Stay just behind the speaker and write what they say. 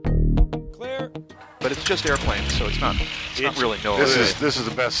but it's just airplanes, so it's not really NOAA. This is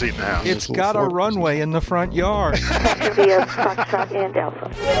the best seat in the house. It's got a runway in the front yard. Via Foxtrot and Alpha.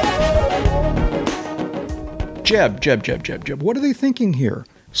 Jeb, what are they thinking here?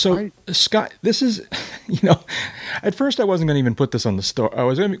 So, Sky, this is, at first I wasn't going to even put this on the story. I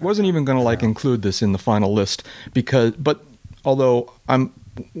wasn't even going to include this in the final list but although I'm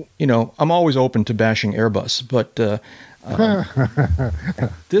always open to bashing Airbus, but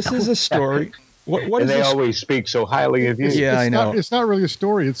this is a story. What is they this? always speak so highly of you. I know. It's not really a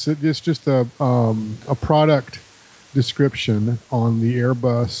story. It's just a product description on the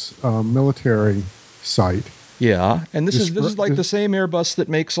Airbus military site. Yeah, and this is like the same Airbus that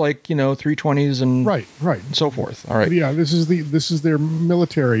makes 320s and right and so forth. All right. Yeah, this is their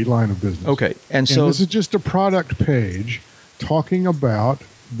military line of business. Okay, and so this is just a product page talking about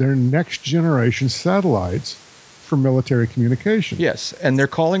their next generation satellites for military communication. Yes, and they're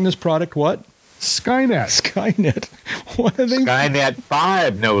calling this product what? Skynet. What are they? Skynet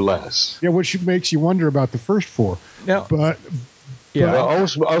 5, no less. Yeah, which makes you wonder about the first four. Now, Well,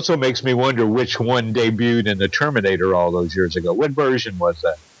 also makes me wonder which one debuted in the Terminator all those years ago. What version was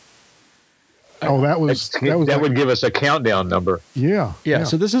that? Oh, that would give us a countdown number. Yeah.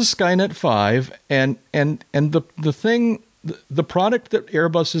 So this is Skynet 5, and the product that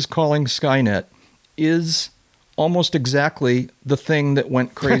Airbus is calling Skynet is almost exactly the thing that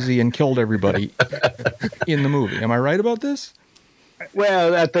went crazy and killed everybody in the movie. Am I right about this?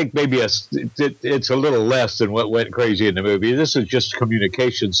 Well, I think maybe it's a little less than what went crazy in the movie. This is just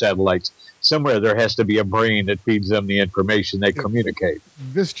communication satellites. Somewhere there has to be a brain that feeds them the information they communicate.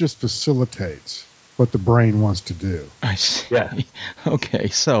 This just facilitates what the brain wants to do. I see. Yeah. Okay,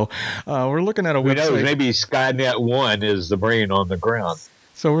 so we're looking at a website. Who knows? Maybe Skynet 1 is the brain on the ground.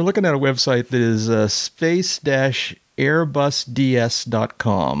 So we're looking at a website that is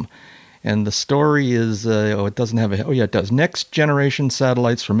space-airbusds.com. And the story is, it doesn't have it does. Next generation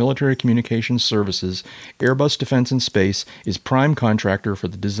satellites for military communications services. Airbus Defence and Space is prime contractor for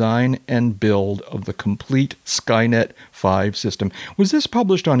the design and build of the complete Skynet 5 system. Was this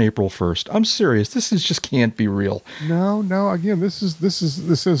published on April 1st? I'm serious. This just can't be real. No. Again, this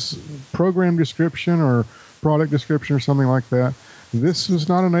is program description or product description or something like that. This is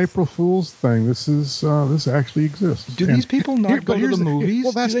not an April Fool's thing. This actually exists. Do these people not go to the movies?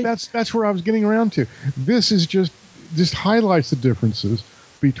 Well, that's where I was getting around to. This is just highlights the differences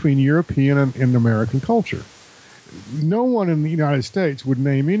between European and American culture. No one in the United States would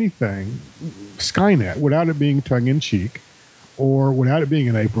name anything Skynet without it being tongue-in-cheek or without it being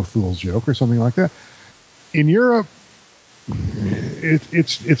an April Fool's joke or something like that. In Europe,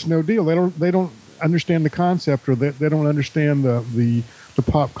 it's no deal. They don't understand the concept, or they don't understand the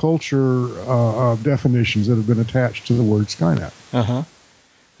pop culture definitions that have been attached to the word Skynet. The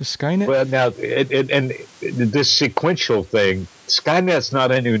Skynet. Well, now and this sequential thing, Skynet's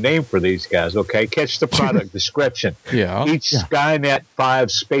not a new name for these guys. Okay, catch the product description. Yeah. Each Skynet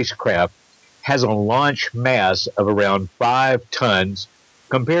 5 spacecraft has a launch mass of around 5 tons,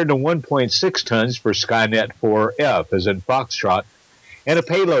 compared to 1.6 tons for Skynet 4F, as in Foxtrot, and a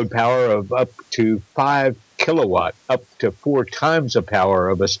payload power of up to 5 kilowatt, up to 4 times the power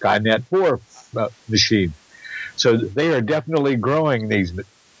of a Skynet 4 machine. So they are definitely growing these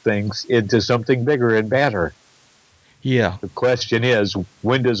things into something bigger and better. Yeah. The question is,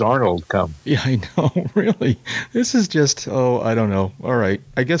 when does Arnold come? Yeah, I know, really. This is just, I don't know. All right.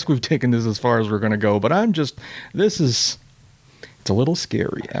 I guess we've taken this as far as we're going to go, but it's a little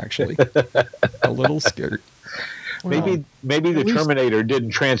scary, actually. A little scary. Maybe the Terminator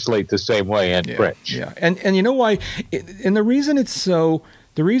didn't translate the same way in French. Yeah, and you know why? And the reason it's so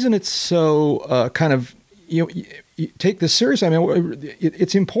kind of you take this seriously. I mean,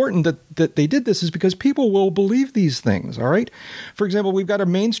 it's important that they did this is because people will believe these things. All right. For example, we've got a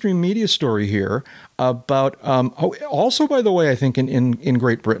mainstream media story here about. Also, by the way, I think in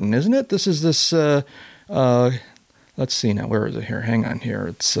Great Britain, isn't it? This is this. Let's see now. Where is it here? Hang on here.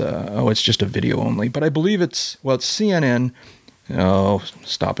 It's it's just a video only, but I believe it's CNN. Oh,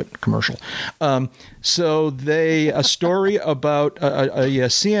 stop it! Commercial. So a story about a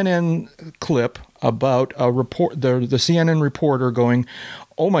CNN clip about a report. The CNN reporter going,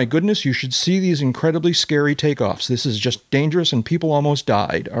 "Oh my goodness! You should see these incredibly scary takeoffs. This is just dangerous, and people almost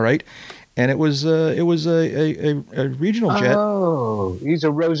died." All right. And it was a regional jet. Oh, he's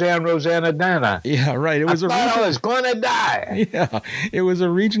a Rosanna Dana. Yeah, right. It was I was going to die. Yeah, it was a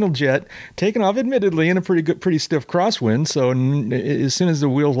regional jet taken off, admittedly, in a pretty stiff crosswind. So as soon as the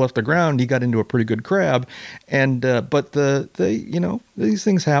wheels left the ground, he got into a pretty good crab. And but these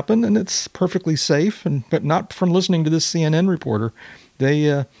things happen, and it's perfectly safe. But not from listening to this CNN reporter.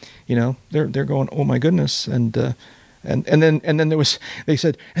 they, they're going, oh my goodness, and then they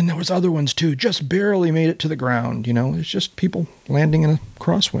said, and there was other ones too, just barely made it to the ground. It's just people landing in a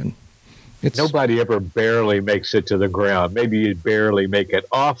crosswind. Nobody ever barely makes it to the ground. Maybe you barely make it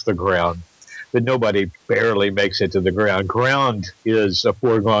off the ground, but nobody barely makes it to the ground. Ground is a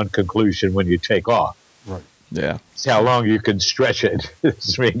foregone conclusion when you take off. Right. Yeah. It's how long you can stretch it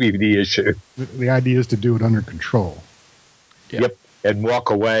is maybe the issue. The idea is to do it under control. Yeah. Yep. And walk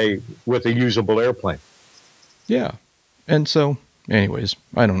away with a usable airplane. Yeah. And so, anyways,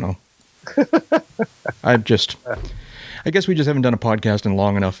 I don't know. I guess we just haven't done a podcast in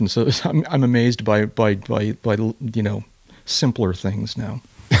long enough, and so I'm amazed by simpler things now.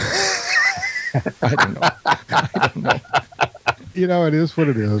 I don't know. It is what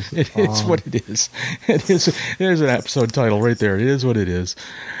it is. It is what it is. It is. There's an episode title right there. It is what it is.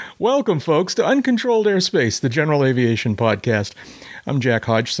 Welcome, folks, to Uncontrolled Airspace, the General Aviation Podcast. I'm Jack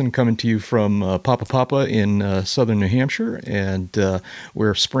Hodgson, coming to you from Papa in southern New Hampshire, and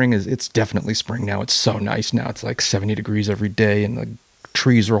where spring is. It's definitely spring now. It's so nice now. It's like 70 degrees every day, and the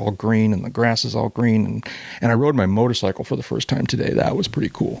trees are all green, and the grass is all green. And I rode my motorcycle for the first time today. That was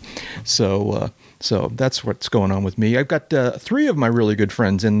pretty cool. So that's what's going on with me. I've got 3 of my really good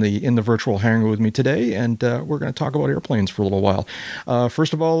friends in the virtual hangar with me today, and we're going to talk about airplanes for a little while.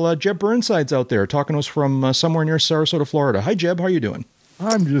 First of all, Jeb Burnside's out there talking to us from somewhere near Sarasota, Florida. Hi, Jeb. How you doing?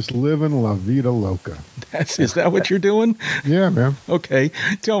 I'm just living La Vida Loca. Is that what you're doing? Yeah, man. Okay.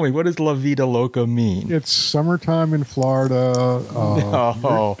 Tell me, what does La Vida Loca mean? It's summertime in Florida.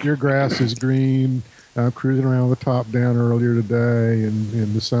 Your grass is green. I'm cruising around with the top down earlier today,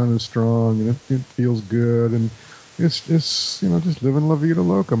 and the sun is strong, and it feels good, and it's just living La Vida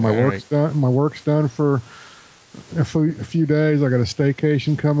Loca. My work's done for a few days. I got a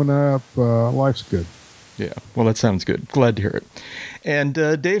staycation coming up. Life's good. Yeah, well, that sounds good. Glad to hear it. And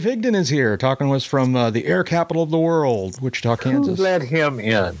Dave Higdon is here, talking to us from the air capital of the world, Wichita, Kansas. Who let him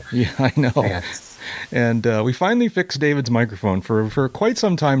in? Yeah, I know. Man. And we finally fixed David's microphone. For quite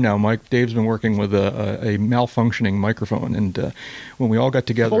some time now, Dave's been working with a malfunctioning microphone. And when we all got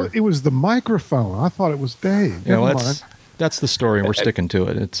together... Oh, it was the microphone. I thought it was Dave. Yeah, that's the story, and we're sticking to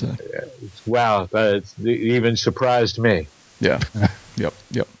it. It's wow, it even surprised me. Yeah. Yep.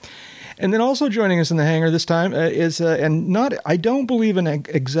 And then also joining us in the hangar this time is, and not, I don't believe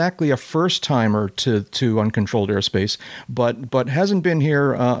exactly a first timer to Uncontrolled Airspace, but hasn't been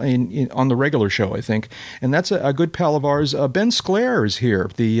here on the regular show, I think. And that's a good pal of ours. Ben Sclair is here,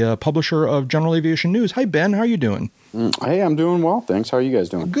 the publisher of General Aviation News. Hi, Ben. How are you doing? Hey, I'm doing well. Thanks. How are you guys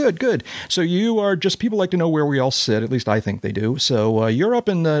doing? Good. So you are people like to know where we all sit. At least I think they do. So you're up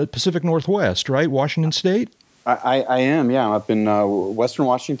in the Pacific Northwest, right? Washington State? I am, yeah. I'm up in Western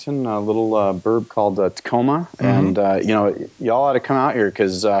Washington, a little burb called Tacoma. Mm-hmm. And, y'all ought to come out here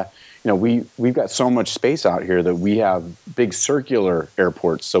because, we've got so much space out here that we have big circular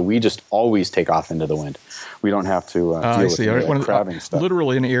airports. So we just always take off into the wind. We don't have to deal with the crabbing stuff.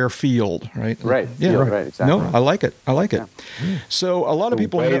 Literally an airfield, right? Right. Yeah, right. Exactly. No, I like it. Yeah. So a lot of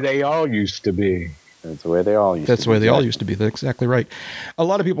people... The way they all used to be. That's the way they all used to be. That's the way they all used to be. That's exactly right. A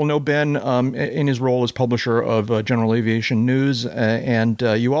lot of people know Ben in his role as publisher of General Aviation News, and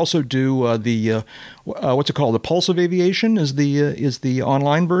you also do the what's it called? The Pulse of Aviation is the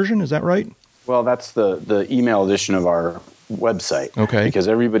online version. Is that right? Well, that's the email edition of our website. Okay. Because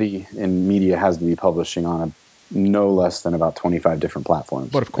everybody in media has to be publishing on no less than about 25 different platforms.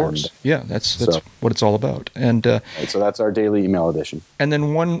 But of course, that's what it's all about. And so that's our daily email edition. And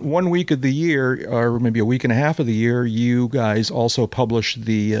then one week of the year, or maybe a week and a half of the year, you guys also publish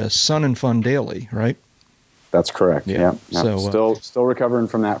the Sun and Fun Daily, right? That's correct. Yeah. So still recovering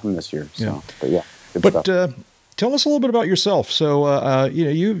from that from this year. So, yeah. But yeah, good stuff. Tell us a little bit about yourself. So,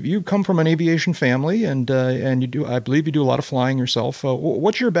 you come from an aviation family, and you do, I believe, you do a lot of flying yourself.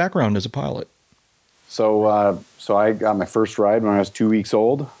 What's your background as a pilot? So I got my first ride when I was 2 weeks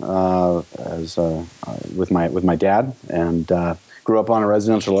old, with my dad, and grew up on a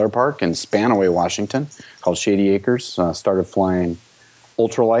residential air park in Spanaway, Washington, called Shady Acres. Started flying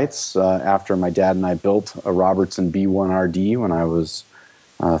ultralights after my dad and I built a Robertson B1RD when I was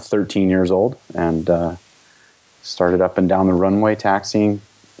 13 years old, and started up and down the runway taxiing,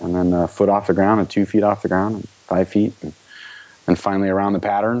 and then a foot off the ground and 2 feet off the ground and 5 feet, and finally around the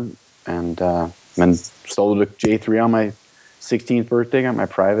pattern, and then sold a J3 on my 16th birthday, got my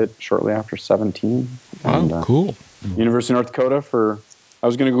private shortly after 17. Wow, and, cool. University of North Dakota I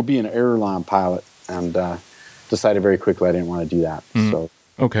was going to go be an airline pilot, and decided very quickly I didn't want to do that. So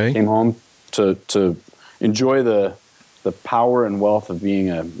okay. Came home to enjoy the the power and wealth of being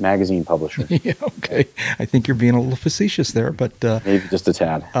a magazine publisher. Yeah, okay. I think you're being a little facetious there, but Maybe just a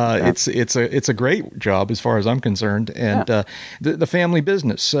tad. it's a great job as far as I'm concerned. And the family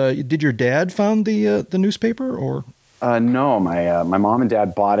business. Did your dad found the newspaper or? No, my mom and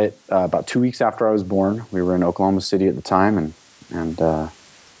dad bought it about 2 weeks after I was born. We were in Oklahoma City at the time, and my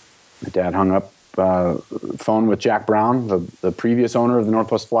dad hung up phone with Jack Brown, the previous owner of the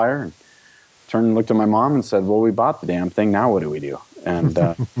Northwest Flyer, and turned and looked at my mom and said, "Well, we bought the damn thing. Now what do we do?" And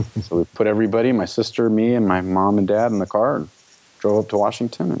so we put everybody, my sister, me, and my mom and dad in the car and drove up to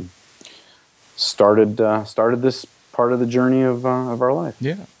Washington and started this part of the journey of our life.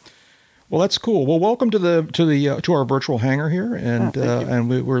 Yeah. Well, that's cool. Well, welcome to our virtual hangar here, and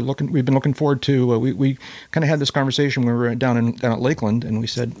we've been looking forward to. We kind of had this conversation when we were down at Lakeland, and we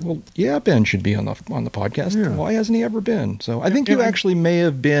said, well, yeah, Ben should be on the podcast. Yeah. Why hasn't he ever been? So I think you actually may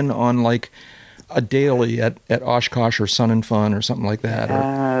have been on like a daily at Oshkosh or Sun and Fun or something like that.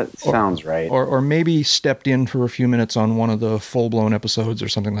 Sounds right. Or maybe stepped in for a few minutes on one of the full blown episodes or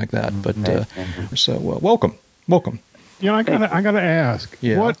something like that. But so welcome. Yeah, I gotta ask.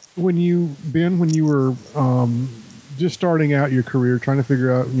 Yeah. What when you were just starting out your career, trying to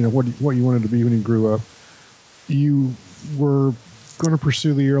figure out what you wanted to be when you grew up, you were going to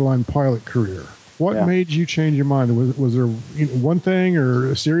pursue the airline pilot career. What made you change your mind? Was there one thing or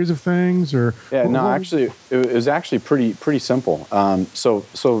a series of things or? Yeah, no, actually, it was actually pretty simple. So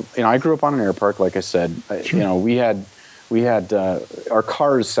I grew up on an air park, like I said. Sure. We had our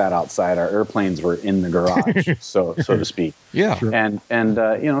cars sat outside. Our airplanes were in the garage, so to speak. Yeah. Sure. And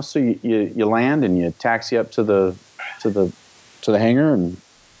so you land and you taxi up to the hangar and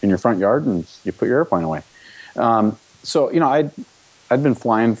in your front yard and you put your airplane away. I'd been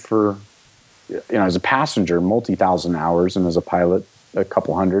flying for as a passenger multi-thousand hours and as a pilot a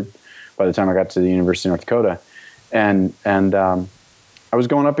couple hundred by the time I got to the University of North Dakota, and I was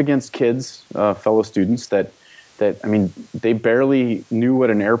going up against kids, fellow students that they barely knew what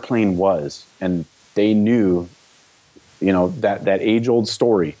an airplane was, and they knew, that age-old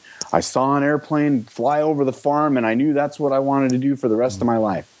story. I saw an airplane fly over the farm, and I knew that's what I wanted to do for the rest of my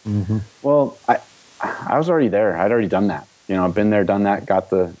life. Mm-hmm. Well, I was already there. I'd already done that. I've been there, done that. Got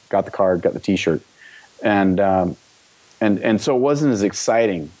the card, got the T-shirt, and so it wasn't as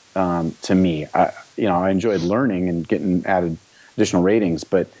exciting to me. I enjoyed learning and getting added additional ratings,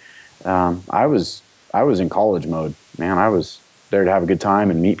 but I was in college mode, man. I was there to have a good time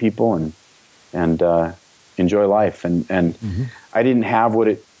and meet people and enjoy life. And mm-hmm. I didn't have what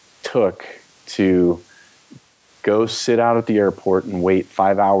it took to go sit out at the airport and wait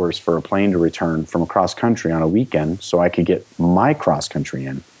 5 hours for a plane to return from across country on a weekend so I could get my cross country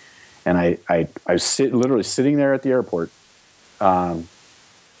in. And I was literally sitting there at the airport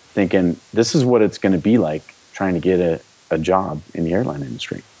thinking, this is what it's going to be like trying to get a job in the airline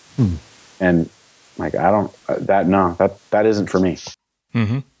industry. Hmm. And like, that isn't for me.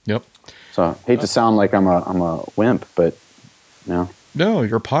 Mm-hmm. Yep. So I hate to sound like I'm a wimp, but no. No,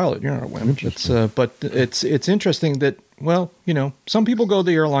 you're a pilot. You're not a wimp. But it's interesting that, some people go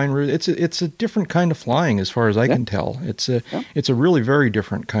the airline route. It's a different kind of flying as far as I can tell. It's a really very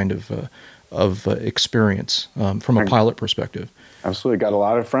different kind of experience from a pilot perspective. Absolutely. Got a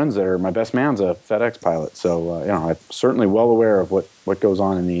lot of friends that are, my best man's a FedEx pilot. So, I'm certainly well aware of what goes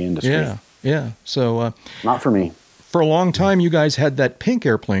on in the industry. Yeah. So, not for me. For a long time, you guys had that pink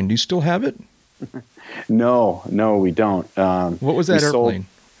airplane. Do you still have it? No, we don't. What was that airplane?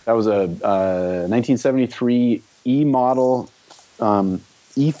 That was a 1973 E model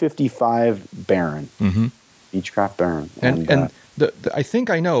E55 Baron, mm-hmm. Beechcraft Baron. And I think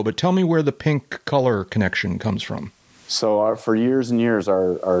I know, but tell me where the pink color connection comes from. So for years and years,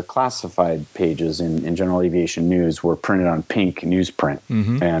 our classified pages in General Aviation News were printed on pink newsprint,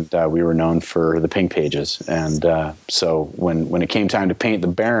 mm-hmm. and we were known for the pink pages. And so when it came time to paint the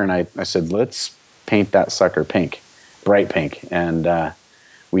Baron, I said, let's paint that sucker pink, bright pink. And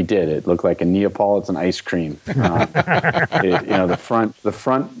we did. It looked like a Neapolitan ice cream. The front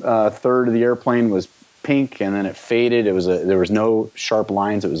third of the airplane was pink, and then it faded. There was no sharp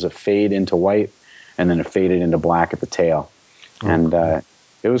lines. It was a fade into white. And then it faded into black at the tail, and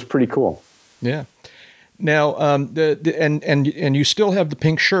it was pretty cool. Yeah. Now, and you still have the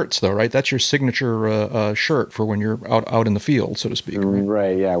pink shirts, though, right? That's your signature shirt for when you're out in the field, so to speak.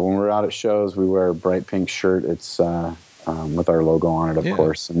 Right. Yeah. When we're out at shows, we wear a bright pink shirt. It's with our logo on it, of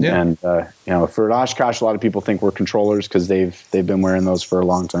course. And for Oshkosh, a lot of people think we're controllers because they've been wearing those for a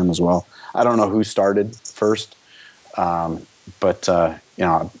long time as well. I don't know who started first, but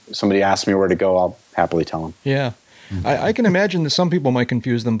somebody asks me where to go, I'll happily tell them. Yeah. I can imagine that some people might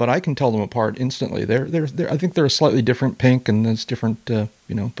confuse them, but I can tell them apart instantly. I think they're a slightly different pink, and it's different,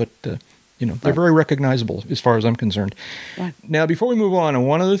 but they're very recognizable as far as I'm concerned. Right. Now, before we move on,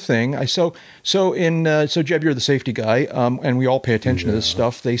 one other thing, so Jeb, you're the safety guy, and we all pay attention to this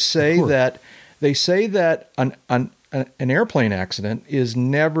stuff. They say that an airplane accident is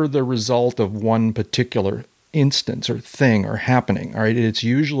never the result of one particular instance or thing or happening. All right, it's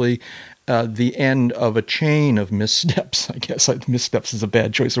usually the end of a chain of missteps. I guess missteps is a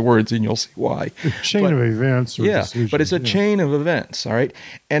bad choice of words, and you'll see why. A chain of events or decisions. But it's a chain of events, all right?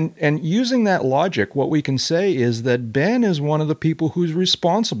 And using that logic, what we can say is that Ben is one of the people who's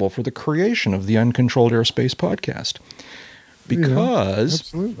responsible for the creation of the Uncontrolled Airspace podcast.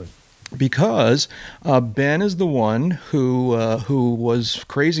 Because Ben is the one who was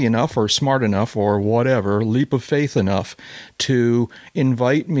crazy enough or smart enough or whatever, leap of faith enough to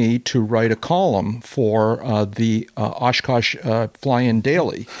invite me to write a column for the Oshkosh Fly-In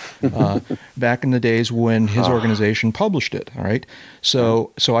Daily back in the days when his organization published it. All right,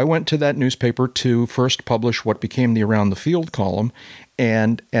 so I went to that newspaper to first publish what became the Around the Field column.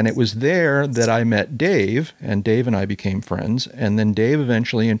 And it was there that I met Dave, and Dave and I became friends. And then Dave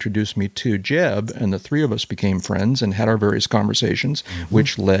eventually introduced me to Jeb, and the three of us became friends and had our various conversations,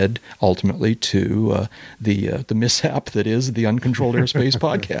 which led ultimately to the mishap that is the Uncontrolled Airspace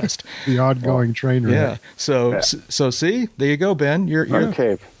podcast. The ongoing train wreck. Yeah. So see, there you go, Ben. You're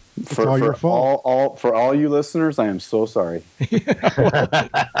okay. For all your fault. For all you listeners, I am so sorry.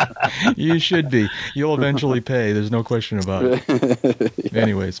 You should be. You'll eventually pay. There's no question about it. Yeah.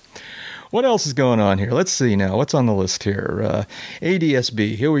 Anyways, what else is going on here? Let's see now. What's on the list here?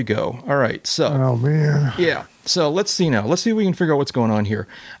 ADSB. Here we go. All right. So. Oh, man. Yeah. So let's see now. Let's see if we can figure out what's going on here.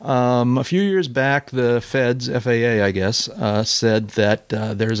 A few years back, the Feds, FAA, I guess, said that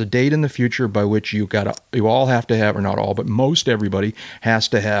there's a date in the future by which you all have to have, or not all, but most everybody has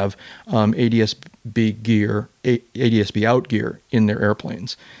to have ADSB gear, ADSB out gear in their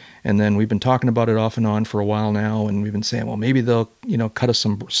airplanes. And then we've been talking about it off and on for a while now, and we've been saying, well, maybe they'll, cut us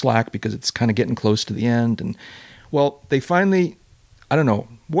some slack because it's kind of getting close to the end. And well, they finally, I don't know.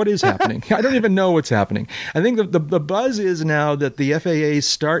 What is happening? I don't even know what's happening. I think the buzz is now that the FAA is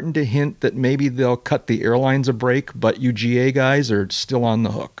starting to hint that maybe they'll cut the airlines a break, but you GA guys are still on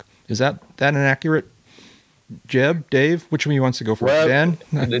the hook. Is that inaccurate? Jeb, Dave, which one of you wants to go first? Dan?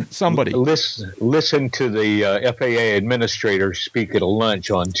 Somebody. Listen to the FAA administrator speak at a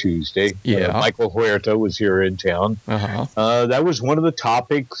lunch on Tuesday. Yeah. Michael Huerta was here in town. Uh-huh. That was one of the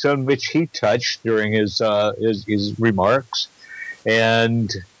topics on which he touched during his remarks.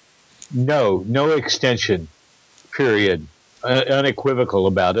 And no extension, period. Unequivocal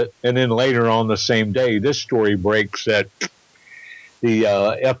about it. And then later on the same day, this story breaks that the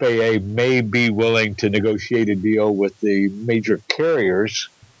FAA may be willing to negotiate a deal with the major carriers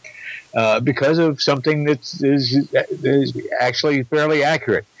because of something that is actually fairly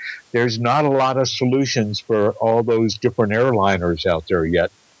accurate. There's not a lot of solutions for all those different airliners out there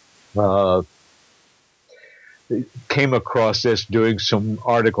yet. Came across this doing some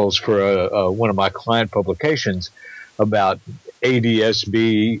articles for one of my client publications about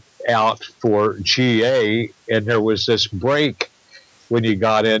ADSB out for GA, and there was this break when you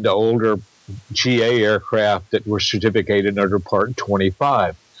got into older GA aircraft that were certificated under Part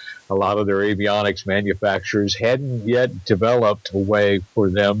 25. A lot of their avionics manufacturers hadn't yet developed a way for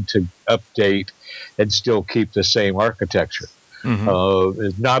them to update and still keep the same architecture. Mm-hmm.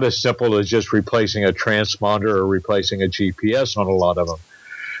 It's not as simple as just replacing a transponder or replacing a GPS on a lot of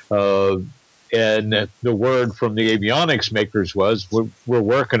them. And the word from the avionics makers was, we're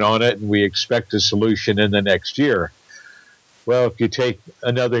working on it and we expect a solution in the next year. Well, if you take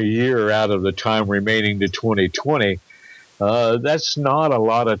another year out of the time remaining to 2020, that's not a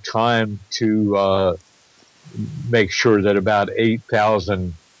lot of time to make sure that about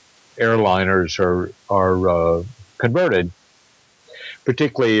 8,000 airliners are converted.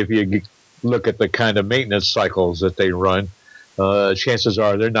 Particularly if you look at the kind of maintenance cycles that they run, chances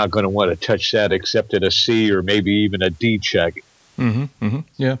are they're not going to want to touch that except at a C or maybe even a D check. Mm-hmm, mm-hmm,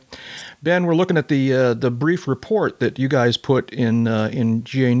 yeah. Ben, we're looking at the brief report that you guys put in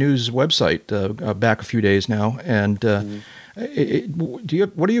GA News website back a few days now, and what do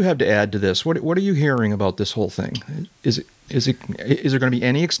you have to add to this? What are you hearing about this whole thing? Is there going to be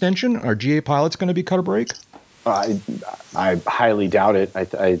any extension? Are GA pilots going to be cut a break? I highly doubt it.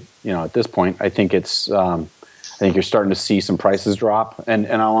 I at this point, I think it's. I think you're starting to see some prices drop, and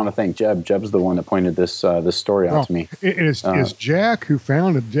I want to thank Jeb. Jeb's the one that pointed this story out to me. It's Jack who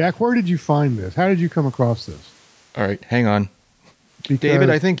found it. Jack, where did you find this? How did you come across this? All right, hang on. David,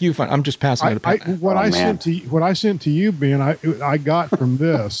 I think you find. I'm just passing it. What I sent to you, Ben, I got from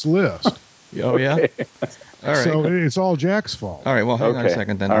this list. Oh yeah. All right. So it's all Jack's fault. All right. Well, hang on a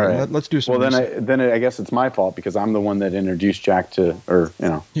second then. All right. Let's do some. Well, then I guess it's my fault because I'm the one that introduced Jack to, or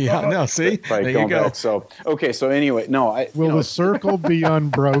Yeah. No. See. Right, There you go. back. So okay. So anyway, no. Will the circle be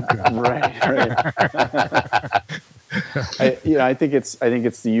unbroken? Right. I think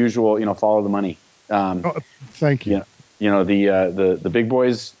it's the usual. Follow the money. Thank you. The big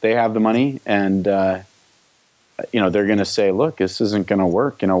boys, they have the money, and they're going to say, look, this isn't going to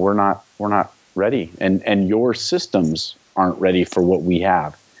work. We're not ready, and your systems aren't ready for what we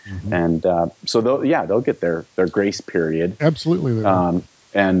have. Mm-hmm. And so they'll get their grace period. Absolutely. What's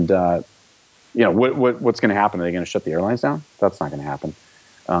going to happen? Are they going to shut the airlines down? That's not going to happen.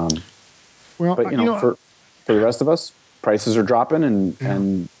 For the rest of us, prices are dropping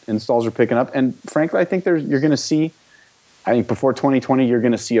and installs are picking up. And frankly, I think you're going to see. I think before 2020, you're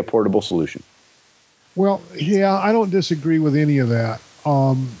going to see a portable solution. Well, yeah, I don't disagree with any of that.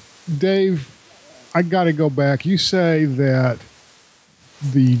 Dave, I got to go back. You say that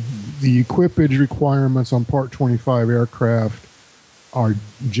the equipage requirements on Part 25 aircraft are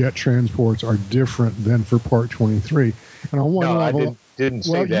jet transports are different than for Part 23. And on one level, I didn't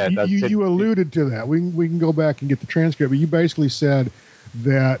say that. You alluded to that. We can go back and get the transcript, but you basically said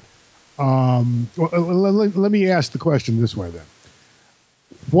that. Let me ask the question this way then.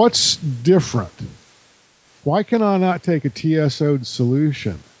 What's different? Why can I not take a TSO'd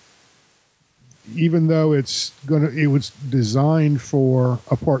solution, even though it was designed for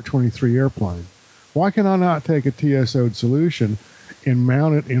a Part 23 airplane? Why can I not take a TSO'd solution and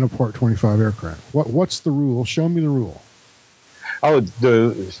mount it in a Part 25 aircraft? What's the rule? Show me the rule. Oh,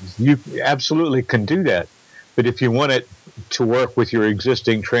 you absolutely can do that. But if you want it to work with your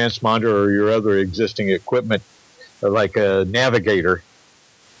existing transponder or your other existing equipment, like a navigator,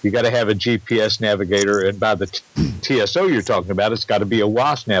 you got to have a GPS navigator. And by the TSO you're talking about, it's got to be a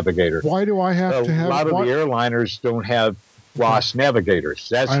WAAS navigator. Why do I have to have... A lot of the airliners don't have WAAS navigators.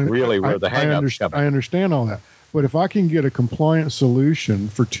 That's really where the hang-up's coming. I understand all that. But if I can get a compliant solution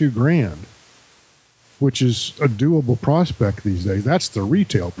for $2,000, which is a doable prospect these days, that's the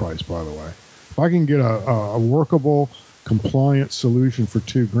retail price, by the way. If I can get a workable, compliant solution for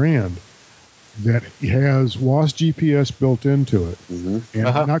 $2,000 that has WAAS GPS built into it,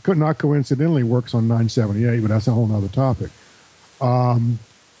 and not coincidentally works on 978, but that's a whole other topic.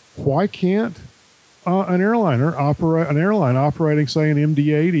 Why can't an airline operating, say, an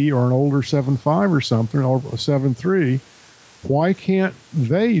MD-80 or an older 7.5 or something, or a 7.3, why can't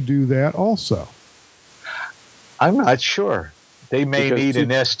they do that also? I'm not sure. They may need an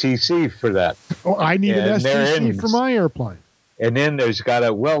STC for that. Oh, I need an STC for my airplane. And then there's got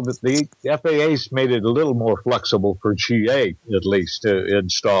the FAA's made it a little more flexible for GA, at least, to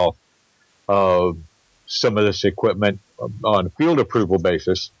install some of this equipment on field approval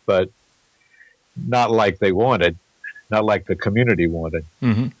basis, but not like they wanted, not like the community wanted.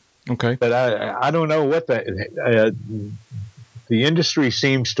 Mm-hmm. Okay. But I don't know what the industry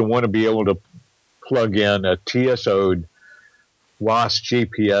seems to want to be able to plug in a TSO'd WAAS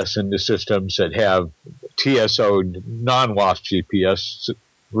GPS into systems that have TSO'd non-WAAS GPS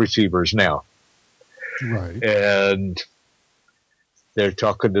receivers now. Right. And they're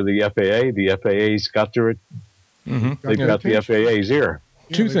talking to the FAA. The FAA's got their... Mm-hmm. They've got the FAA's ear.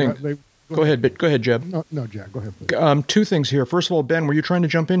 Two things. Go ahead, Jeb. No, Jack, go ahead, please. Two things here. First of all, Ben, were you trying to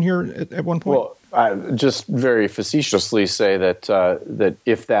jump in here at one point? Well, I just very facetiously say that that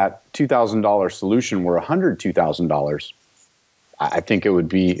if that $2,000 solution were $102,000, I think it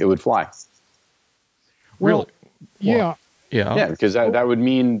would fly. Well, really? Yeah, because that would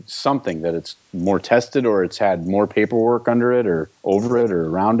mean something, that it's more tested, or it's had more paperwork under it, or over it, or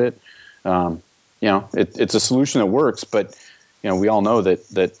around it. It's a solution that works, but we all know that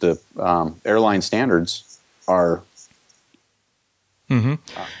the airline standards are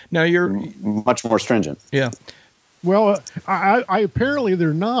now you're much more stringent. Yeah. Well, I apparently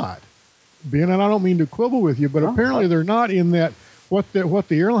they're not, Ben, and I don't mean to quibble with you, but apparently they're not, in that what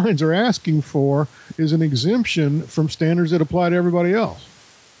the airlines are asking for is an exemption from standards that apply to everybody else.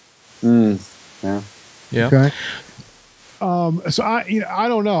 Yeah. Okay. So I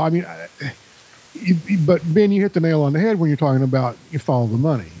don't know. I mean, but Ben, you hit the nail on the head when you're talking about you follow the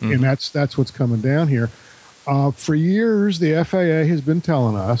money, and that's what's coming down here. For years, the FAA has been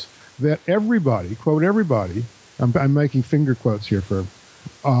telling us that everybody, quote everybody, I'm making finger quotes here for.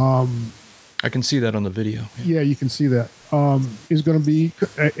 I can see that on the video. Yeah, you can see that. Is going to be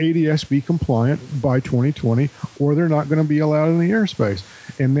ADS-B compliant by 2020, or they're not going to be allowed in the airspace.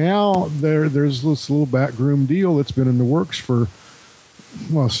 And now there's this little backroom deal that's been in the works for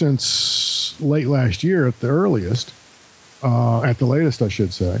well, since late last year at the earliest, at the latest, I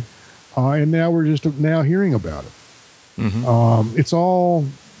should say. And now we're just now hearing about it. It's all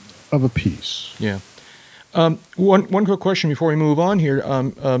of a piece. Yeah. One quick question before we move on here.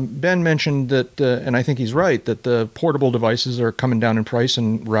 Ben mentioned that, and I think he's right, that the portable devices are coming down in price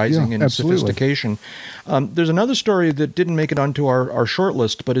and rising in sophistication. There's another story that didn't make it onto our short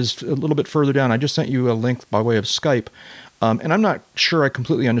list, but is a little bit further down. I just sent you a link by way of Skype. And I'm not sure I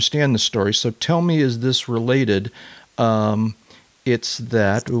completely understand the story, so tell me, is this related? It's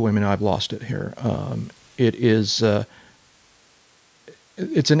that, wait a minute, I've lost it here. It is...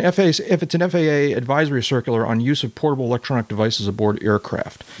 If it's an FAA advisory circular on use of portable electronic devices aboard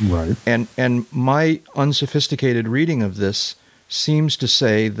aircraft. Right. And my unsophisticated reading of this seems to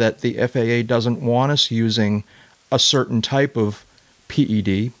say that the FAA doesn't want us using a certain type of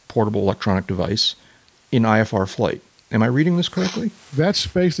PED, portable electronic device, in IFR flight. Am I reading this correctly? That's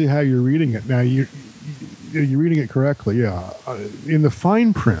basically how you're reading it. Now, you're reading it correctly, yeah. In the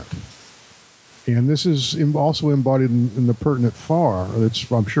fine print, and this is also embodied in the pertinent FAR.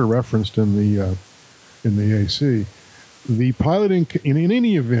 That's, I'm sure, referenced in the AC. The pilot in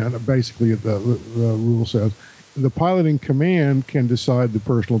any event, basically, the rule says the pilot in command can decide the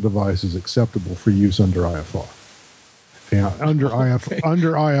personal device is acceptable for use under IFR. Now, under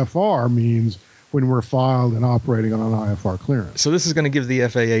IFR means when we're filed and operating on an IFR clearance. So this is going to give the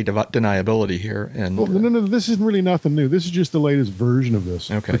FAA deniability here. And well, no, this is really nothing new. This is just the latest version of this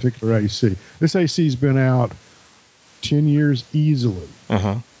particular AC. This AC's been out 10 years easily.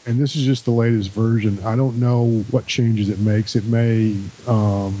 And this is just the latest version. I don't know what changes it makes. It may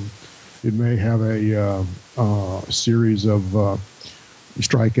have a series of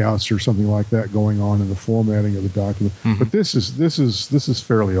strikeouts or something like that going on in the formatting of the document. But this is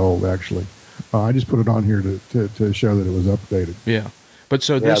fairly old, actually. I just put it on here to show that it was updated. Yeah, but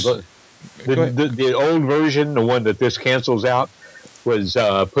so this the old version, the one that this cancels out, was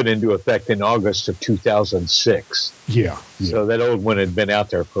put into effect in August of 2006. Yeah. So that old one had been out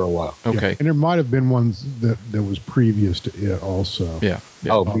there for a while. Okay, yeah. And there might have been ones that was previous to it also. Yeah.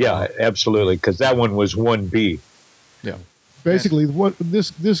 Oh yeah, absolutely, because that one was 1B. Yeah. Basically, what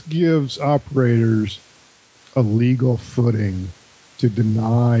this gives operators a legal footing to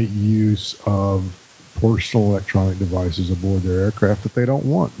deny use of personal electronic devices aboard their aircraft that they don't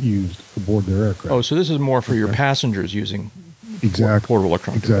want used aboard their aircraft. Oh, so this is more for your passengers using portable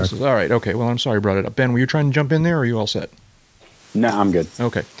electronic devices. All right, okay. Well, I'm sorry I brought it up. Ben, were you trying to jump in there, or are you all set? No, I'm good.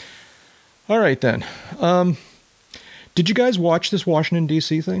 Okay. All right, then. Did you guys watch this Washington,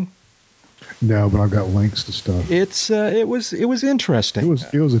 D.C. thing? No, but I've got links to stuff. It was interesting.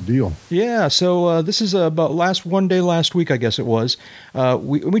 It was a deal. Yeah. So this is about last week, I guess it was.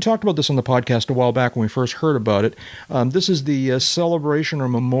 We talked about this on the podcast a while back when we first heard about it. This is the celebration or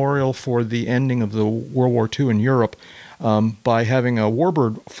memorial for the ending of the World War II in Europe by having a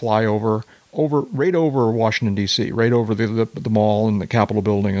warbird fly right over Washington, D.C., right over the mall and the Capitol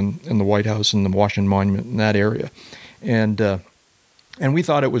building and the White House and the Washington Monument in that area, and we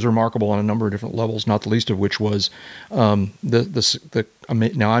thought it was remarkable on a number of different levels, not the least of which was the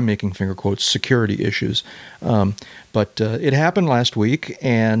now I'm making finger quotes, security issues. But it happened last week,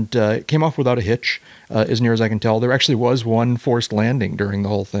 and it came off without a hitch, as near as I can tell. There actually was one forced landing during the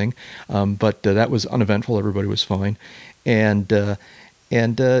whole thing, but that was uneventful. Everybody was fine. And about,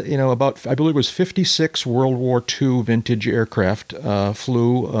 I believe it was 56 World War II vintage aircraft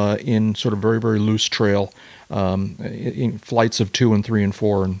flew in sort of very, very loose trail, in flights of 2 and 3 and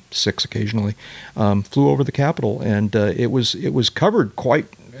 4 and 6 occasionally, flew over the Capitol, and it was covered quite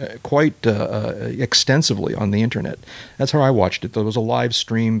extensively on the internet. That's how I watched it. There was a live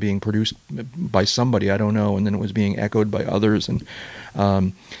stream being produced by somebody, I don't know, and then it was being echoed by others, and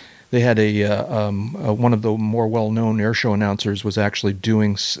they had one of the more well-known airshow announcers was actually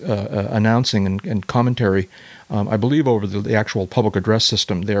doing announcing and commentary, I believe, over the actual public address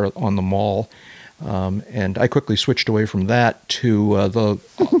system there on the mall. And I quickly switched away from that to the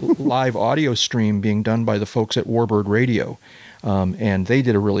live audio stream being done by the folks at Warbird Radio. And they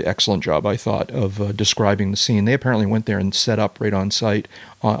did a really excellent job, I thought, of describing the scene. They apparently went there and set up right on site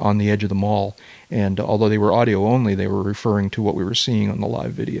on the edge of the mall. And although they were audio only, they were referring to what we were seeing on the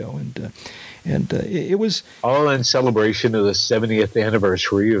live video. And it was all in celebration of the 70th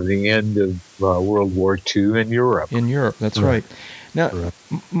anniversary of the end of World War II in Europe. In Europe, that's right. Now,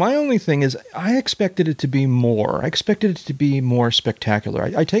 my only thing is I expected it to be more. I expected it to be more spectacular.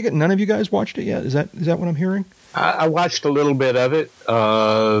 I take it none of you guys watched it yet? Is that what I'm hearing? I watched a little bit of it.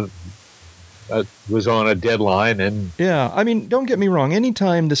 I was on a deadline. And yeah, I mean, don't get me wrong.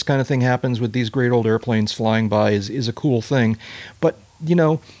 Anytime this kind of thing happens with these great old airplanes flying by is a cool thing. But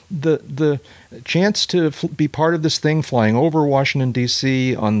the chance to be part of this thing, flying over Washington,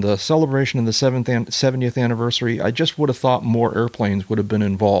 D.C. on the celebration of the 70th anniversary, I just would have thought more airplanes would have been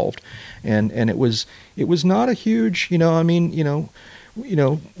involved. And it was not a huge, Warbird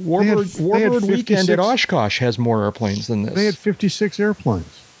Weekend at Oshkosh has more airplanes than this. They had 56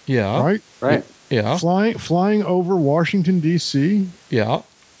 airplanes. Yeah. Right? Yeah. Flying over Washington, D.C. Yeah.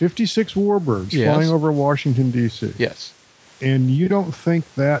 56 Warbirds Yes. flying over Washington, D.C. Yes. And you don't think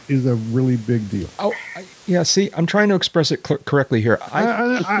that is a really big deal? Oh, yeah. See, I'm trying to express it correctly here.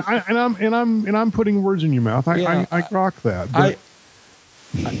 I'm putting words in your mouth. I grok that. But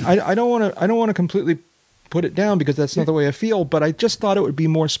I don't want to completely put it down because that's not the way I feel, but I just thought it would be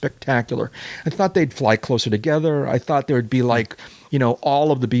more spectacular. I thought they'd fly closer together. I thought there would be like,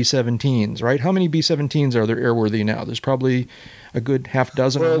 all of the B-17s, right? How many B-17s are there airworthy now? There's probably a good half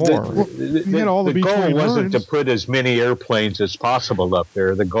dozen or more. The goal wasn't to put as many airplanes as possible up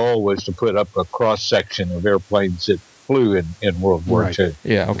there. The goal was to put up a cross-section of airplanes that flew in World War II.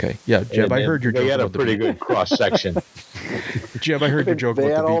 Yeah, okay. Yeah, Jeb, I heard your joke. They had a about pretty good cross-section. Jeb, I heard your joke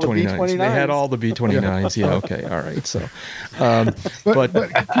about the B-29s. They had all the B-29s. Yeah, okay. All right. So, but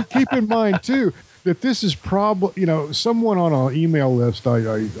keep in mind, too, that this is probably, someone on an email list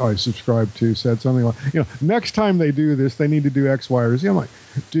I subscribe to said something like, next time they do this, they need to do X, Y, or Z. I'm like,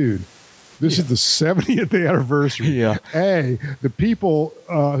 dude, this is the 70th anniversary. Yeah. A, the people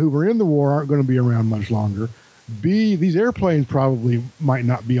who were in the war aren't going to be around much longer. B, these airplanes probably might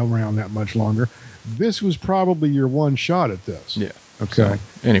not be around that much longer. This was probably your one shot at this. Yeah. Okay.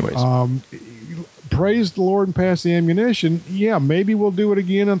 So, anyways. Praise the Lord and pass the ammunition. Yeah, maybe we'll do it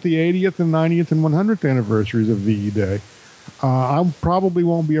again at the 80th and 90th and 100th anniversaries of VE Day. I probably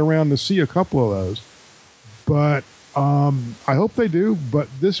won't be around to see a couple of those, but I hope they do. But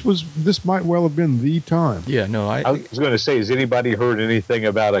this might well have been the time. Yeah, no, I was going to say, has anybody heard anything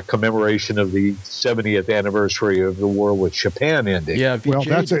about a commemoration of the 70th anniversary of the war with Japan ending? Yeah, well,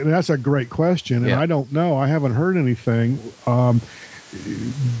 that's a great question, and I don't know. I haven't heard anything.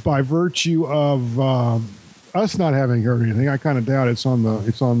 By virtue of us not having heard anything, I kind of doubt it's on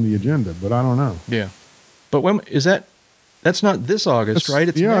the agenda, but I don't know. Yeah, but when is that? That's not this August, right?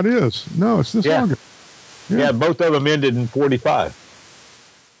 It is. No, it's this August. Yeah, both of them ended in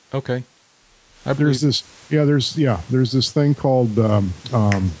 45. Okay. There's this thing called the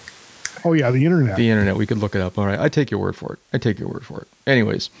internet. The internet. We could look it up. All right, I take your word for it.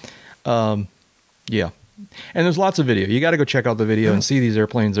 Anyways, yeah. And there's lots of video. You got to go check out the video and see these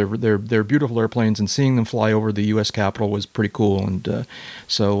airplanes. They're beautiful airplanes, and seeing them fly over the U.S. Capitol was pretty cool. And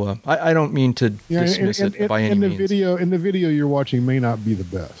so I don't mean to dismiss it by any means. In the video you're watching may not be the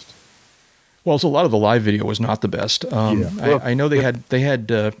best. Well, so a lot of the live video was not the best. I know they had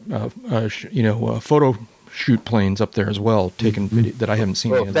photo shoot planes up there as well, taking video that I haven't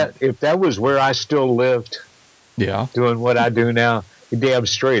seen. Well, if that was where I still lived, doing what I do now, damn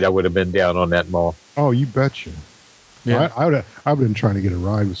straight I would have been down on that mall. Oh, you betcha. Yeah. I've been trying to get a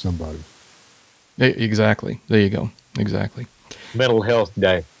ride with somebody. Exactly. There you go. Exactly. Mental health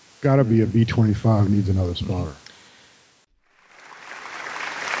day. Got to be a B-25 needs another spotter.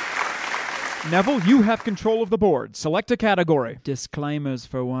 Neville, you have control of the board. Select a category. Disclaimers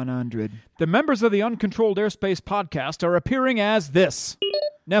for 100. The members of the Uncontrolled Airspace podcast are appearing as this.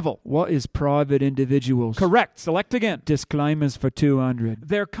 Neville. What is private individuals? Correct. Select again. Disclaimers for 200.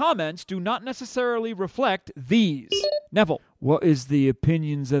 Their comments do not necessarily reflect these. Neville. What is the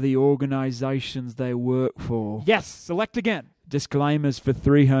opinions of the organizations they work for? Yes. Select again. Disclaimers for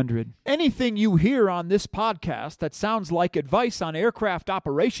 300. Anything you hear on this podcast that sounds like advice on aircraft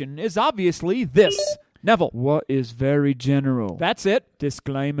operation is obviously this. Neville. What is very general? That's it.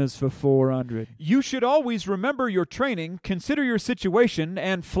 Disclaimers for 400. You should always remember your training, consider your situation,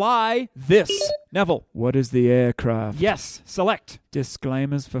 and fly this. Neville. What is the aircraft? Yes. Select.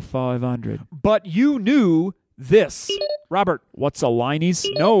 Disclaimers for 500. But you knew this. Robert. What's a Liney's?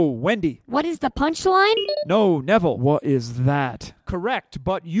 No. Wendy. What is the punchline? No. Neville. What is that? Correct,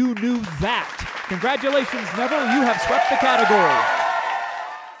 but you knew that. Congratulations, Neville. You have swept the category.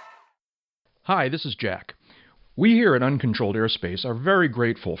 Hi, this is Jack. We here at Uncontrolled Airspace are very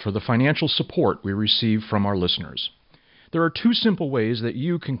grateful for the financial support we receive from our listeners. There are two simple ways that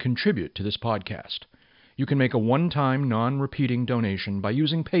you can contribute to this podcast. You can make a one-time, non-repeating donation by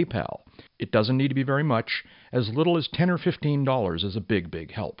using PayPal. It doesn't need to be very much. As little as $10 or $15 is a big,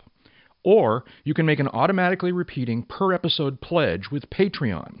 big help. Or you can make an automatically repeating per-episode pledge with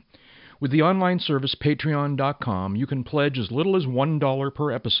Patreon. With the online service Patreon.com, you can pledge as little as $1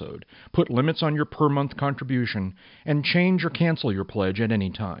 per episode, put limits on your per-month contribution, and change or cancel your pledge at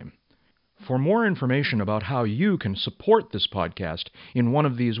any time. For more information about how you can support this podcast in one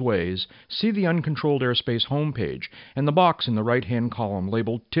of these ways, see the Uncontrolled Airspace homepage and the box in the right-hand column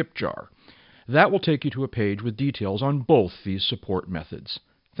labeled Tip Jar. That will take you to a page with details on both these support methods.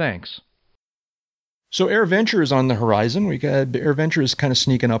 Thanks. So AirVenture is on the horizon. AirVenture is kind of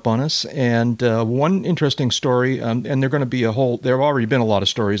sneaking up on us. And one interesting story, and there have already been a lot of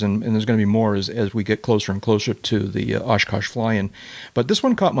stories, and there's going to be more as we get closer and closer to the Oshkosh fly-in. But this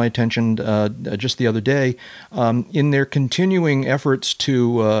one caught my attention just the other day. In their continuing efforts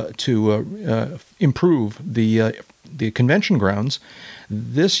to improve the convention grounds,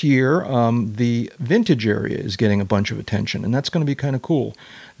 this year the vintage area is getting a bunch of attention, and that's going to be kind of cool.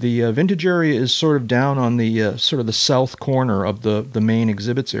 The vintage area is sort of down on the sort of the south corner of the main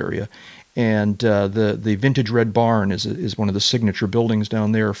exhibits area, and the Vintage Red Barn is one of the signature buildings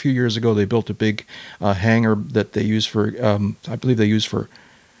down there. A few years ago, they built a big hangar that they use for, I believe they use for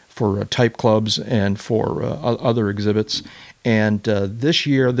type clubs and for other exhibits. And this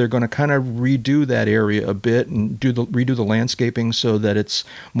year, they're going to kind of redo that area a bit and redo the landscaping so that it's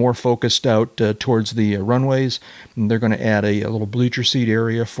more focused out towards the runways. And they're going to add a little bleacher seat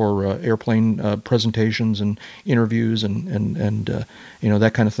area for airplane presentations and interviews and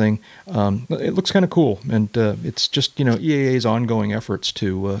that kind of thing. It looks kind of cool, and it's just EAA's ongoing efforts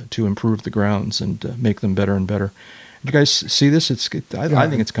to improve the grounds and make them better and better. Did you guys see this? I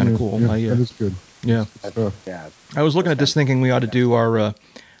think it's kind of cool. Yeah, that is good. Yeah. Yeah. I was looking at this thinking we ought to do our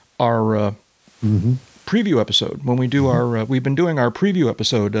preview episode. When we do we've been doing our preview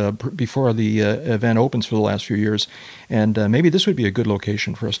episode before the event opens for the last few years, and maybe this would be a good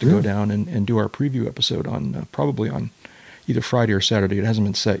location for us to go down and do our preview episode on probably on either Friday or Saturday. It hasn't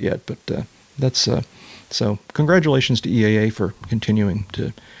been set yet, but that's so. Congratulations to EAA for continuing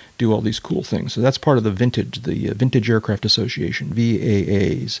to do all these cool things. So that's part of the Vintage Aircraft Association,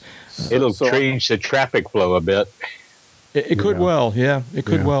 VAAs. It'll change the traffic flow a bit. It could well, yeah. It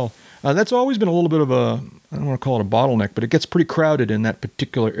could well. That's always been a little bit of I don't want to call it a bottleneck, but it gets pretty crowded in that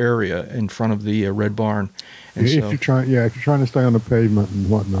particular area in front of the Red Barn. And if you're trying to stay on the pavement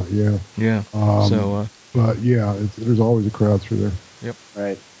and whatnot, yeah. But there's always a crowd through there. Yep.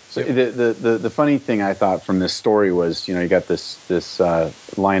 Right. So the funny thing I thought from this story was, you got this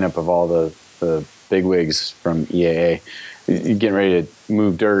lineup of all the bigwigs from EAA getting ready to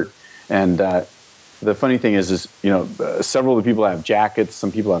move dirt, and the funny thing is several of the people have jackets,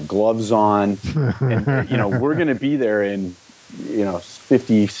 some people have gloves on, and we're going to be there in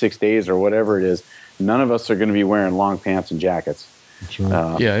 56 days or whatever it is. None of us are going to be wearing long pants and jackets. That's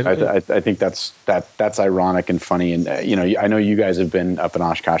right. I think that's ironic and funny, and I know you guys have been up in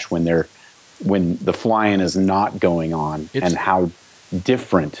Oshkosh when the fly-in is not going on, and how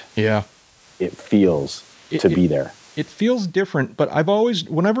different it feels to be there. It feels different, but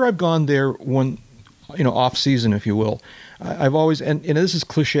whenever I've gone there off season, if you will, I've always, and this is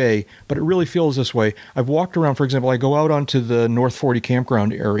cliche, but it really feels this way. I've walked around, for example, I go out onto the North 40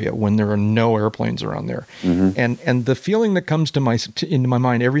 campground area when there are no airplanes around there. Mm-hmm. And the feeling that comes into my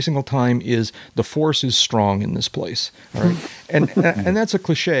mind every single time is the force is strong in this place. All right. and that's a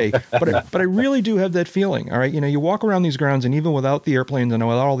cliche, but I really do have that feeling. All right. You walk around these grounds, and even without the airplanes and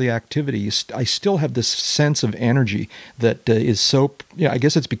without all the activities, I still have this sense of energy that is so, I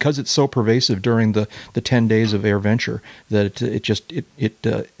guess it's because it's so pervasive during the 10 days of AirVenture that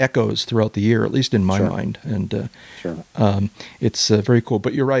it echoes throughout the year, at least in my mind. And it's very cool.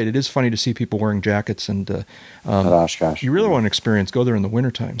 But you're right, it is funny to see people wearing jackets. And at Oshkosh, you really want an experience, go there in the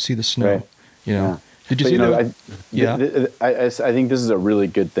wintertime, see the snow. Right. Did you see that? I think this is a really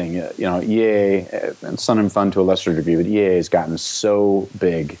good thing. EAA and Sun and Fun to a lesser degree, but EAA has gotten so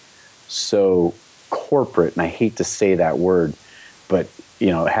big, so corporate, and I hate to say that word, but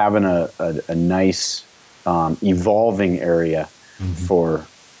having a nice evolving area for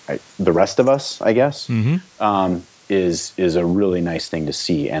the rest of us, I guess, is a really nice thing to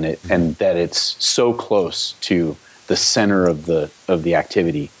see, and that it's so close to the center of the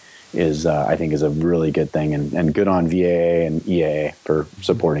activity is I think is a really good thing, and good on VAA and EAA for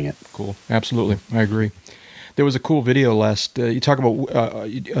supporting it. Cool, absolutely, I agree. There was a cool video you talk about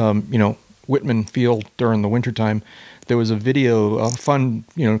Whitman Field during the wintertime. There was a video, a fun,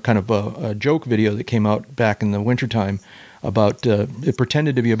 kind of a joke video that came out back in the wintertime about, it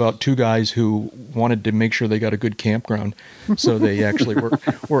pretended to be about two guys who wanted to make sure they got a good campground. So they actually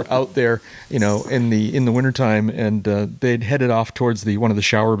were out there, in the wintertime, and they'd headed off towards one of the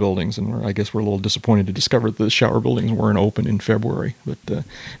shower buildings, and I guess we're a little disappointed to discover that the shower buildings weren't open in February, but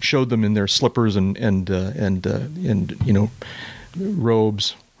showed them in their slippers and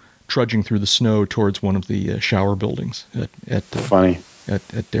robes, trudging through the snow towards one of the shower buildings at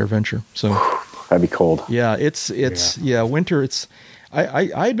at AirVenture. So that'd be cold. Yeah, it's winter.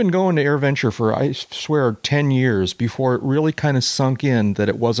 I had been going to AirVenture for, I swear, 10 years before it really kind of sunk in that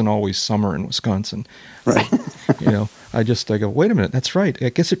it wasn't always summer in Wisconsin. Right. I go, wait a minute, that's right. I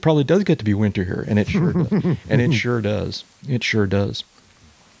guess it probably does get to be winter here, and it sure does. And it sure does. It sure does.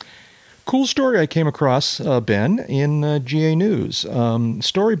 Cool story I came across, Ben, in GA News.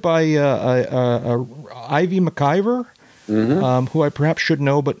 Story by Ivy McIver, who I perhaps should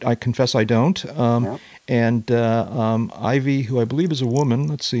know, but I confess I don't. And Ivy, who I believe is a woman.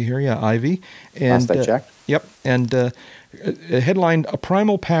 Let's see here. Yeah, Ivy. And, last I checked. Yep. And headlined A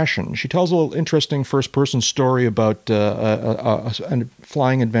Primal Passion. She tells a little interesting first-person story about a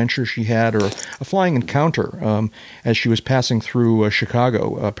flying adventure she had, or a flying encounter, as she was passing through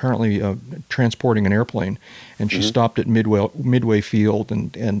Chicago, apparently transporting an airplane. And she stopped at Midway Field,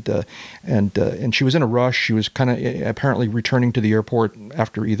 and she was in a rush. She was kind of apparently returning to the airport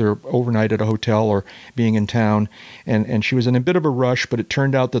after either overnight at a hotel or being in town, and she was in a bit of a rush. But it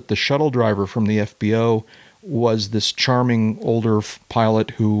turned out that the shuttle driver from the FBO was this charming older pilot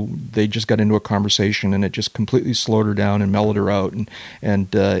who they just got into a conversation, and it just completely slowed her down and mellowed her out. And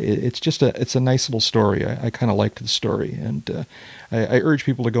it's a nice little story. I kind of liked the story, and I urge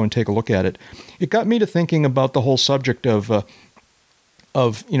people to go and take a look at it. It got me to thinking about the whole subject of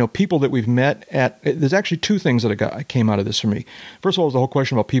people that we've met at. There's actually two things that came out of this for me. First of all, is the whole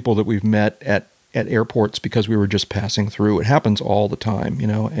question about people that we've met at airports because we were just passing through. It happens all the time,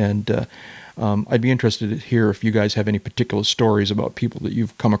 and I'd be interested to hear if you guys have any particular stories about people that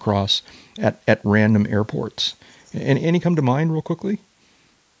you've come across at random airports. Any come to mind real quickly?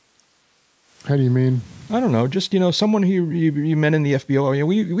 How do you mean? I don't know. Just, someone who you met in the FBO.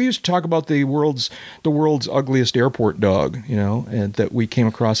 We used to talk about the world's ugliest airport dog, and that we came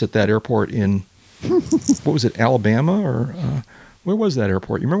across at that airport in, what was it, Alabama or... where was that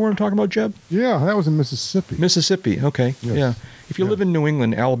airport? You remember what I'm talking about, Jeb? Yeah, that was in Mississippi. Mississippi, okay. Yes. Yeah. If you live in New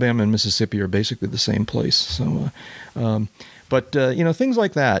England, Alabama and Mississippi are basically the same place. So, but things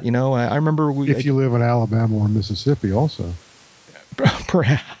like that, I remember... If you live in Alabama or Mississippi also.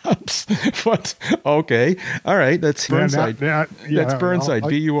 Perhaps. But, okay. All right, that's Burnside. That's Burnside, Burnside.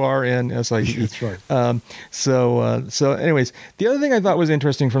 That's right. So anyways, the other thing I thought was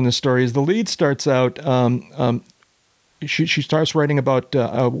interesting from this story is the lead starts out... She starts writing about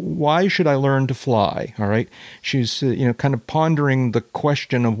why should I learn to fly? All right, she's kind of pondering the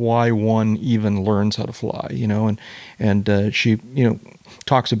question of why one even learns how to fly. And she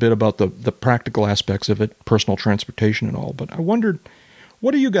talks a bit about the practical aspects of it, personal transportation and all. But I wondered,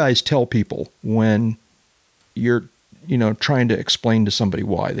 what do you guys tell people when you're trying to explain to somebody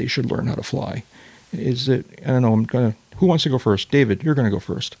why they should learn how to fly? Is it, I don't know. Who wants to go first? David, you're going to go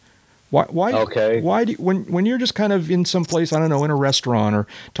first. Why? Okay. Why do when you're just kind of in some place, I don't know, in a restaurant or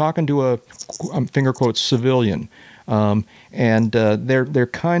talking to a finger quotes civilian, and they're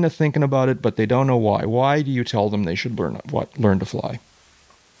kind of thinking about it, but they don't know why. Why do you tell them they should learn to fly?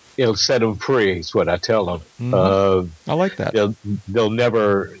 It'll set them free. Is what I tell them. I like that. They'll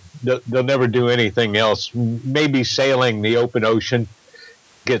never do anything else. Maybe sailing the open ocean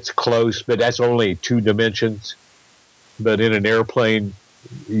gets close, but that's only 2 dimensions. But in an airplane,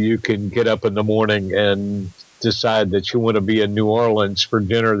 you can get up in the morning and decide that you want to be in New Orleans for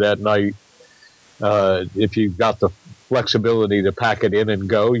dinner that night. If you've got the flexibility to pack it in and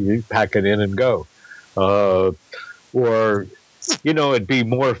go, you pack it in and go. Or, it'd be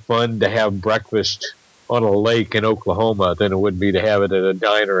more fun to have breakfast on a lake in Oklahoma than it would be to have it at a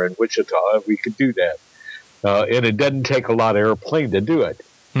diner in Wichita. We could do that. And it doesn't take a lot of airplane to do it.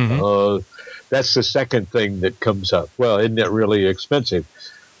 Mm-hmm. That's the second thing that comes up. Well, isn't it really expensive?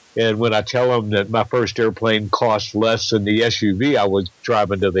 And when I tell them that my first airplane cost less than the SUV I was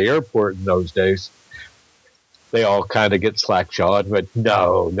driving to the airport in those days, they all kind of get slack-jawed. But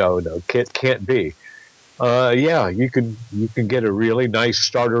no, can't be. Yeah, you can get a really nice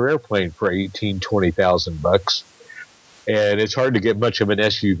starter airplane for $18,000-$20,000, and it's hard to get much of an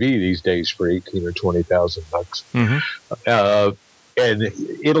SUV these days for $18,000 or $20,000. Mm-hmm. And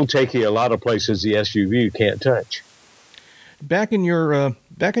it'll take you a lot of places the SUV you can't touch. Back in your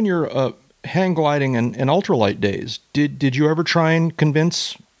hang gliding and ultralight days, did you ever try and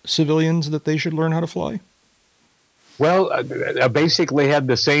convince civilians that they should learn how to fly? Well, I basically had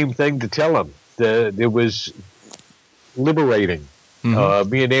the same thing to tell them. It was liberating,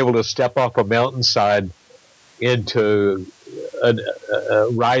 being able to step off a mountainside into a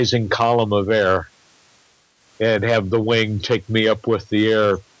rising column of air and have the wing take me up with the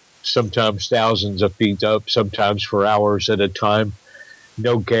air, sometimes thousands of feet up, sometimes for hours at a time.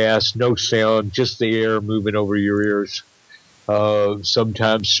 No gas, no sound, just the air moving over your ears.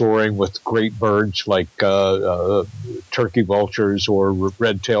 sometimes soaring with great birds like turkey vultures or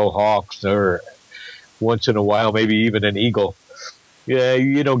red-tailed hawks, or once in a while maybe even an eagle. Yeah,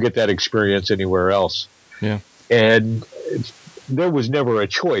 you don't get that experience anywhere else. Yeah. And there was never a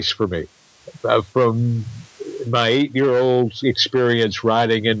choice for me. From my 8-year-old experience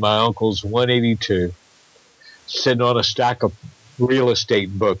riding in my uncle's 182, sitting on a stack of real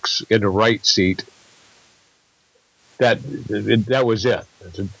estate books in the right seat, that was it.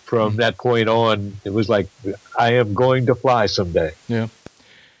 From that point on, it was like, I am going to fly someday. Yeah.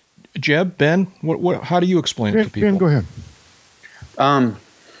 Jeb, Ben, how do you explain it to people? Ben, go ahead.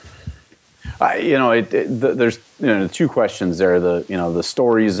 There's two questions there. The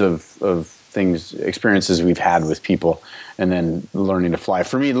stories of things, experiences we've had with people, and then learning to fly.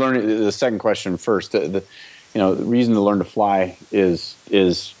 For me, the second question first. The reason to learn to fly is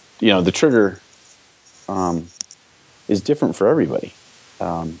the trigger is different for everybody.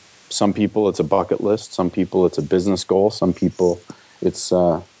 Some people it's a bucket list. Some people it's a business goal. Some people it's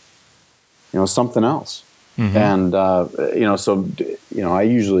something else. Mm-hmm. And I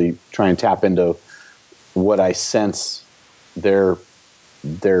usually try and tap into what I sense their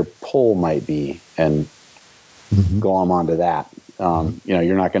pull might be, and glom onto that.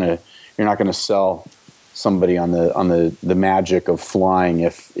 You're not gonna sell somebody on the magic of flying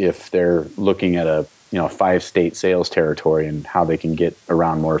if they're looking at a 5-state sales territory and how they can get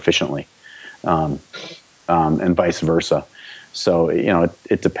around more efficiently, and vice versa. So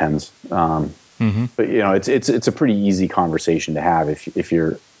it depends. But it's a pretty easy conversation to have if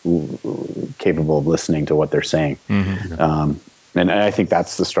you're capable of listening to what they're saying. Mm-hmm. And I think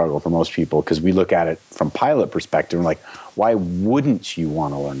that's the struggle for most people, because we look at it from pilot perspective and like, why wouldn't you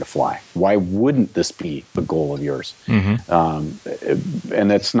want to learn to fly? Why wouldn't this be a goal of yours? Mm-hmm.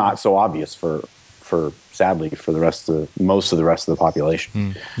 And it's not so obvious for sadly for most of the rest of the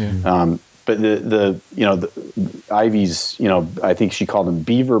population. Mm-hmm. But the Ivy's, I think she called him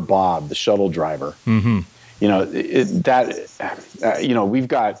Beaver Bob, the shuttle driver. Mm-hmm.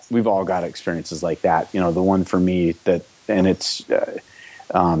 We've all got experiences like that. The one for me and it's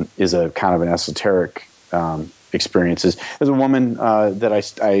is a kind of an esoteric experience. Is a woman that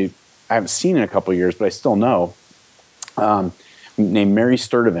I haven't seen in a couple of years, but I still know, named Mary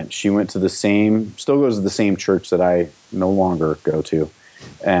Sturdivant. She still goes to the same church that I no longer go to.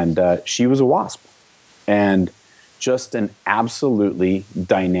 And she was a WASP, and just an absolutely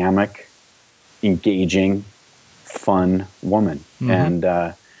dynamic, engaging, fun woman. Mm-hmm.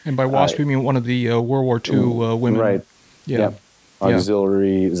 And by WASP, you mean one of the World War II women, right? Yeah. Yep.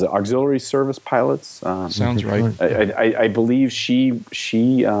 Auxiliary, is it auxiliary service pilots? Sounds right. I believe she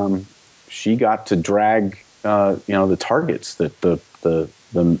got to drag the targets that the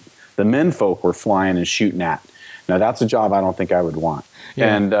men folk were flying and shooting at. Now that's a job I don't think I would want.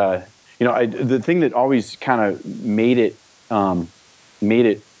 Yeah. And the thing that always kind of made it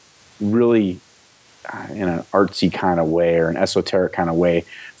really in an artsy kind of way or an esoteric kind of way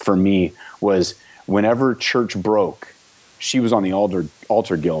for me was whenever church broke, she was on the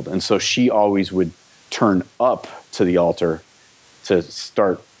altar guild, and so she always would turn up to the altar to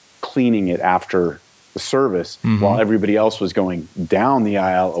start cleaning it after the service, mm-hmm. while everybody else was going down the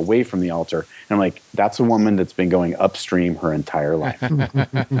aisle away from the altar. And I'm like, that's a woman that's been going upstream her entire life.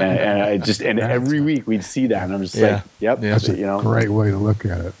 and every week we'd see that, and I'm just like, yep, that's a great way to look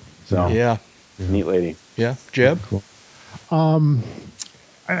at it. So neat lady. Yeah, Jeb. Cool.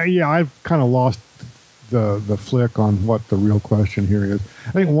 I've kind of lost the flick on what the real question here is.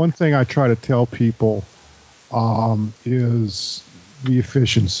 I think one thing I try to tell people is the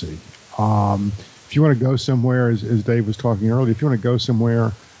efficiency. If you want to go somewhere, as Dave was talking earlier, if you want to go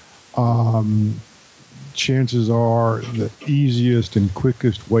somewhere, chances are the easiest and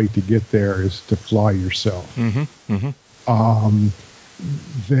quickest way to get there is to fly yourself. Mm-hmm. Mm-hmm.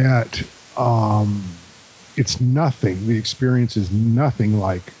 It's nothing. The experience is nothing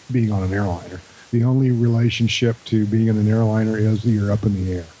like being on an airliner. The only relationship to being in an airliner is that you're up in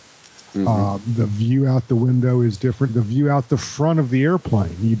the air. Mm-hmm. The view out the window is different. The view out the front of the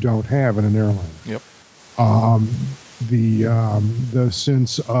airplane you don't have in an airliner. Yep. The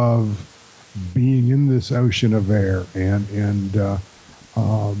sense of being in this ocean of air and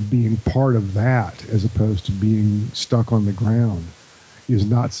being part of that, as opposed to being stuck on the ground, is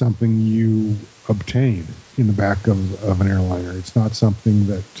not something you obtain in the back of an airliner. It's not something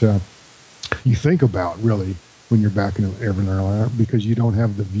that you think about really when you're back in an airliner, because you don't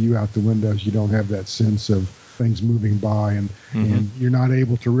have the view out the windows. You don't have that sense of things moving by, and you're not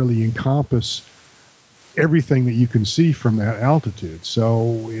able to really encompass everything that you can see from that altitude.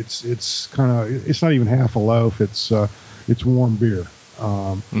 So it's not even half a loaf. It's it's warm beer.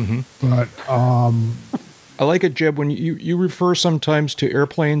 But I like it, Jeb, when you refer sometimes to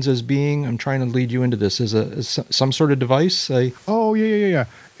airplanes as being, I'm trying to lead you into this, as some sort of device. oh yeah.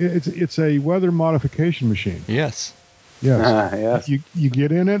 It's a weather modification machine. Yes. Yes. Yes. You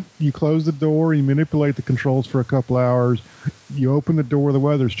get in it, you close the door, you manipulate the controls for a couple hours, you open the door, the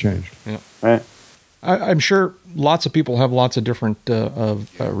weather's changed. Yeah. Right. I'm sure lots of people have lots of different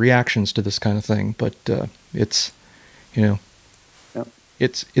reactions to this kind of thing, but it's, Yep.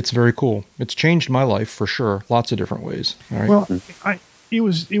 it's very cool. It's changed my life for sure, lots of different ways. All right. Well, it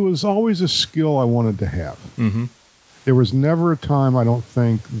was always a skill I wanted to have. Mm-hmm. There was never a time, I don't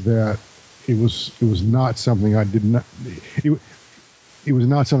think, that it was not something I did not. It was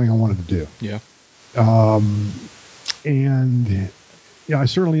not something I wanted to do. Yeah. And I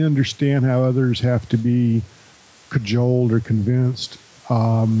certainly understand how others have to be cajoled or convinced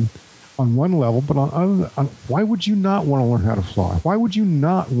on one level, but on why would you not want to learn how to fly? Why would you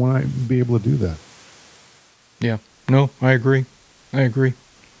not want to be able to do that? Yeah. No, I agree.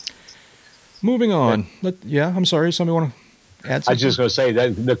 Moving on. I'm sorry. Somebody want to add something? I was just going to say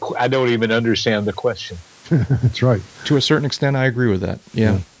that I don't even understand the question. That's right. To a certain extent, I agree with that.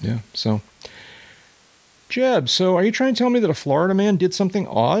 Yeah. So, Jeb, so are you trying to tell me that a Florida man did something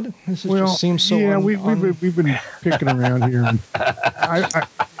odd? This just seems so. Yeah, we've been picking around here, and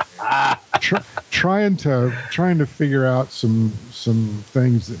trying to figure out some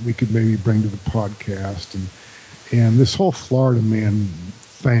things that we could maybe bring to the podcast, and this whole Florida man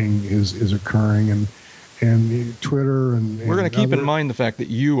thing is occurring, and Twitter and we're going to keep in mind the fact that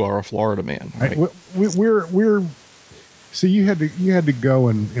you are a Florida man. Right? We're so you had to go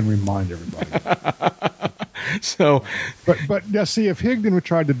and remind everybody. So, but now see, if Higdon would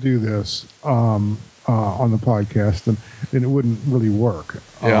try to do this on the podcast, then it wouldn't really work.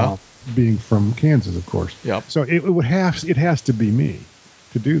 Yeah. Being from Kansas, of course. Yep. So it has to be me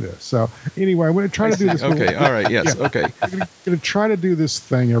to do this. So anyway, I'm going to try to do this. Okay. All right. Yes. Yeah. Okay. I'm going to try to do this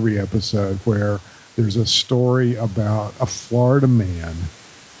thing every episode where there's a story about a Florida man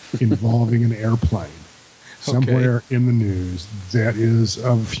involving an airplane somewhere in the news that is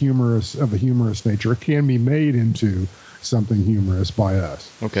of a humorous nature. It can be made into something humorous by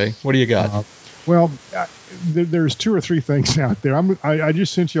us. Okay. What do you got? There's two or three things out there. I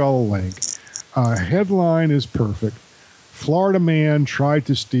just sent you all a link. Headline is perfect. Florida man tried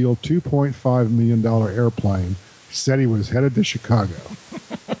to steal $2.5 million airplane. Said he was headed to Chicago.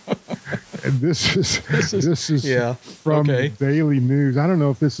 And this is from Daily News. I don't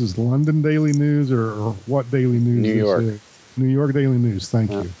know if this is London Daily News or what Daily News. New York. New York Daily News.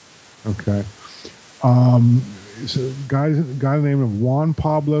 Thank you. Okay. So guy named Juan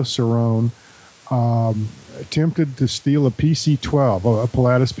Pablo Cerrone attempted to steal a PC-12, a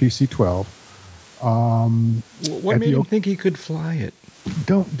Pilatus PC-12. What made him think he could fly it?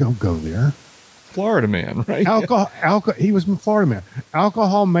 Don't go there. Florida man, right? Alcohol. He was a Florida man.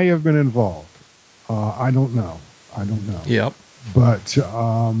 Alcohol may have been involved. I don't know. Yep. But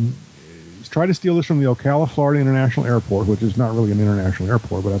he's tried to steal this from the Ocala, Florida International Airport, which is not really an international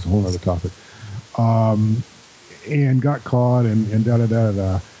airport, but that's a whole other topic. And got caught and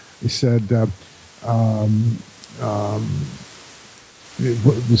da-da-da-da-da. He said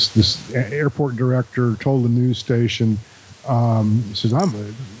this airport director told the news station, he says,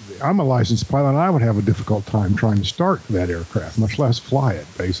 I'm a licensed pilot, and I would have a difficult time trying to start that aircraft, much less fly it,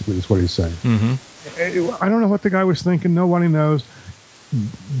 basically, is what he's saying. Mm-hmm. I don't know what the guy was thinking. Nobody knows.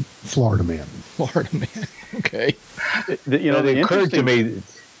 Florida man. Okay. It occurred to me.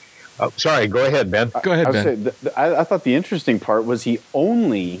 Oh, sorry, go ahead, Ben. Go ahead, Ben. I thought the interesting part was he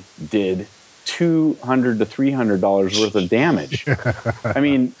only did $200 to $300 worth of damage. I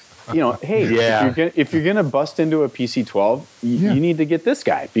mean, hey, if you're gonna bust into a PC-12, you need to get this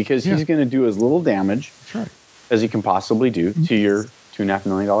guy because he's going to do as little damage as he can possibly do to your $2.5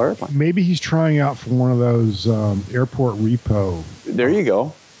 million airplane. Maybe he's trying out for one of those airport repo. There you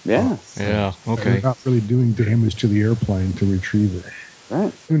go. Yeah. Yeah. Okay. Not really doing damage to the airplane to retrieve it.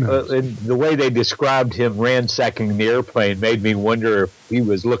 Right. Who knows? The way they described him ransacking the airplane made me wonder if he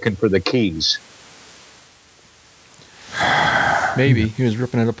was looking for the keys. Maybe he was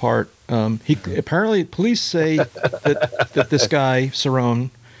ripping it apart. Apparently, police say that this guy Cerrone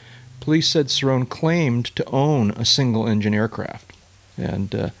claimed to own a single-engine aircraft,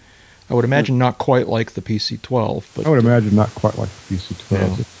 and I would imagine not quite like the PC-12. But I would imagine not quite like the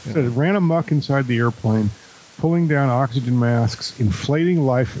PC-12. Yeah. It ran amok inside the airplane, pulling down oxygen masks, inflating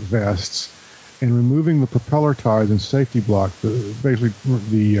life vests, and removing the propeller ties and safety block. Basically,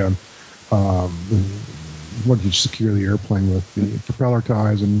 what did you secure the airplane with? The propeller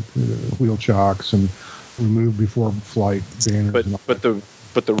ties and wheel chocks and removed before flight banners. But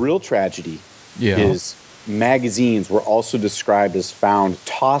the real tragedy Yeah. is magazines were also described as found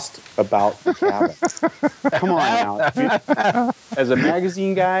tossed about the cabin. Come on now. As a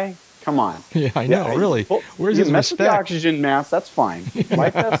magazine guy, come on. Yeah, I know, really. Where's you his mess with the respect? oxygen mask, that's fine.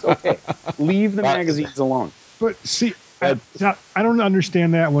 Life vests, okay. Leave the magazines alone. But see, I don't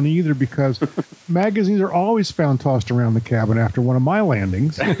understand that one either, because magazines are always found tossed around the cabin after one of my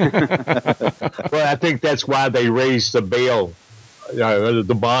landings. Well, I think that's why they raised the bail,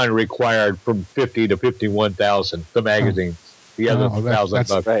 the bond required from 50 to 51,000. The magazine, the other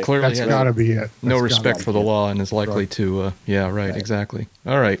 $1,000. Right. Clearly That's has got to be it. no That's respect gotta for be the it. law and is likely to, right, exactly.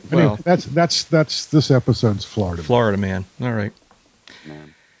 All right, Anyway, well, that's this episode's Florida. Florida man. All right.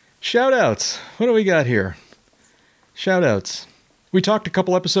 Man. Shout outs. What do we got here? Shout outs. We talked a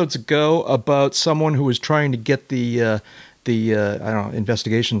couple episodes ago about someone who was trying to get the I don't know,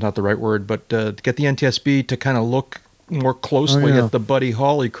 investigation's not the right word, but to get the NTSB to kind of look more closely at the Buddy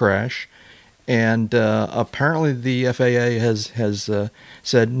Holly crash. And apparently the FAA has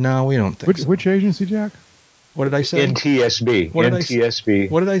said, no, we don't think so. Which agency, Jack? What did I say? NTSB. What did I NTSB.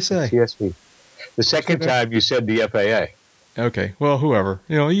 What did I say? NTSB. The second time you said the FAA. Okay, well, whoever.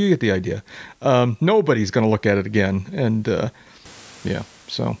 You get the idea. Nobody's going to look at it again. And, yeah,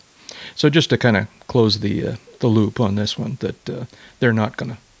 so just to kind of close the loop on this one, that they're not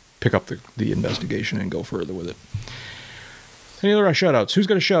going to pick up the investigation and go further with it. Any other shout-outs? Who's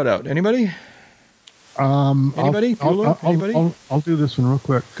got a shout-out? Anybody? Anybody? Anybody? I'll do this one real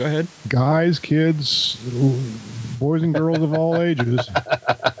quick. Go ahead. Guys, kids, boys and girls of all ages,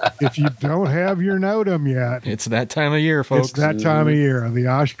 if you don't have your NOTAM yet, It's that time of year, folks. it's that time of year. The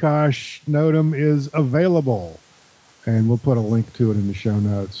Oshkosh NOTAM is available, and we'll put a link to it in the show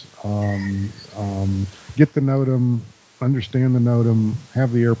notes. Get the NOTAM, understand the NOTAM,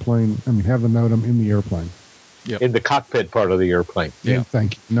 have the NOTAM in the airplane. In the cockpit part of the airplane. Yeah.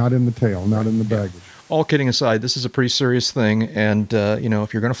 Thank you. Not in the tail, not in the baggage. All kidding aside, this is a pretty serious thing, and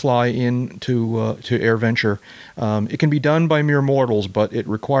if you're going to fly into to AirVenture, it can be done by mere mortals, but it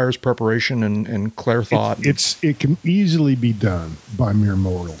requires preparation and clear thought. It can easily be done by mere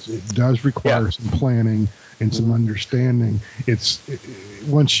mortals. It does require some planning and some understanding.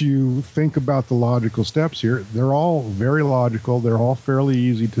 Once you think about the logical steps here, they're all very logical. They're all fairly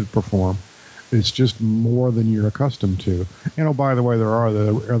easy to perform. It's just more than you're accustomed to. And oh, by the way, there are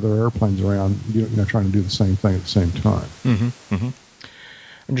other airplanes around, trying to do the same thing at the same time. Mm-hmm, mm-hmm.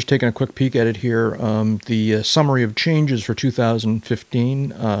 I'm just taking a quick peek at it here. The summary of changes for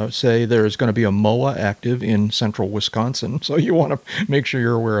 2015 say there is going to be a MOA active in central Wisconsin, so you want to make sure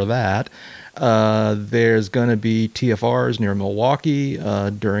you're aware of that. There's going to be TFRs near Milwaukee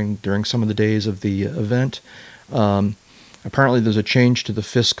during some of the days of the event. Apparently, there's a change to the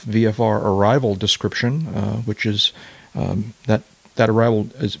Fisk VFR arrival description, which is that arrival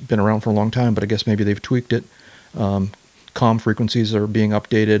has been around for a long time, but I guess maybe they've tweaked it. COM frequencies are being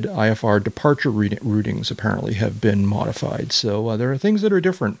updated. IFR departure routings apparently have been modified. So there are things that are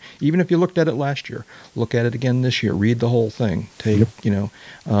different. Even if you looked at it last year, look at it again this year. Read the whole thing.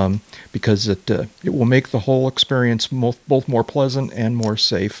 Because it will make the whole experience both more pleasant and more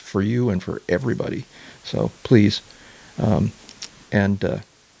safe for you and for everybody. So please.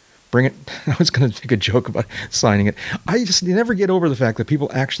 Bring it. I was going to make a joke about signing it. You never get over the fact that people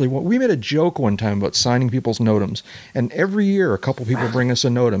actually want. We made a joke one time about signing people's NOTAMs, and every year a couple people bring us a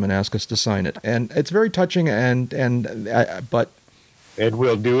NOTAM and ask us to sign it, and it's very touching. But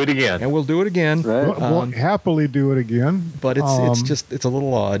we'll do it again. And we'll do it again. Right. We'll happily do it again. But it's a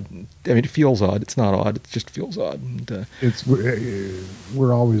little odd. I mean, it feels odd. It's not odd. It just feels odd. And,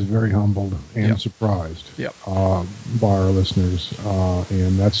 we're always very humbled and surprised by our listeners,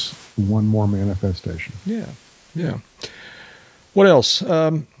 and that's one more manifestation. Yeah. What else?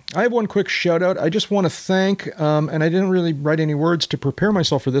 I have one quick shout out. I just want to thank, and I didn't really write any words to prepare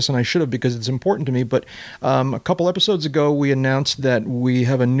myself for this, and I should have because it's important to me, but a couple episodes ago we announced that we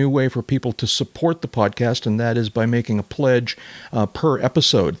have a new way for people to support the podcast, and that is by making a pledge per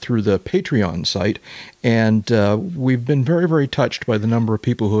episode through the Patreon site. And we've been very, very touched by the number of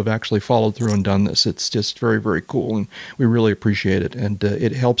people who have actually followed through and done this. It's just very, very cool, and we really appreciate it. And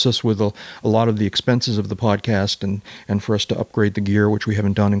it helps us with a lot of the expenses of the podcast and for us to upgrade the gear, which we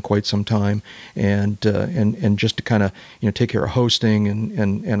haven't done in in quite some time, and just to kind of take care of hosting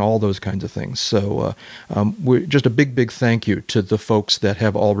and all those kinds of things. So we're just a big thank you to the folks that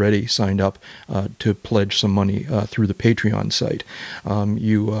have already signed up to pledge some money through the Patreon site.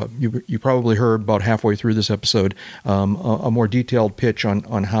 You probably heard about halfway through this episode a more detailed pitch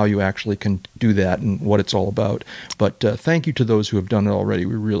on how you actually can do that and what it's all about. But thank you to those who have done it already.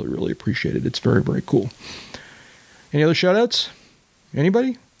 We really appreciate it. It's very cool. Any other shout-outs?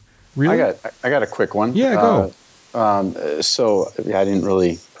 Anybody? Really? I got a quick one. Yeah, go. So I didn't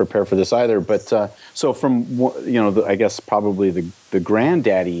really prepare for this either, but so from I guess probably the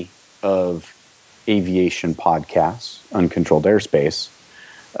granddaddy of aviation podcasts, Uncontrolled Airspace.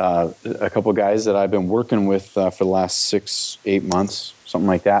 A couple of guys that I've been working with for the last 6-8 months, something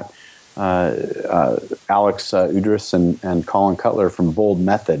like that. Alex Udris and Colin Cutler from Bold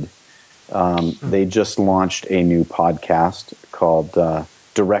Method. They just launched a new podcast called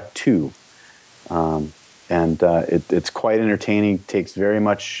Direct 2. It's quite entertaining. Takes very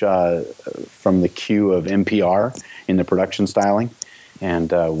much from the cue of NPR in the production styling,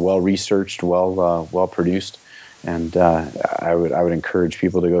 and well researched, well produced. And I would encourage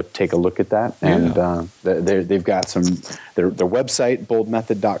people to go take a look at that. And they've got some. Their website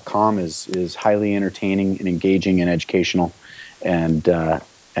boldmethod.com is highly entertaining and engaging and educational, and their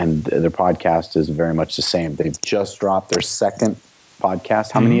podcast is very much the same. They've just dropped their second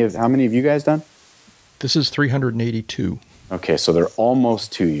podcast. How many have you guys done? This is 382. Okay, so they're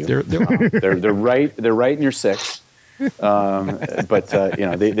almost to you. They're right in your six. But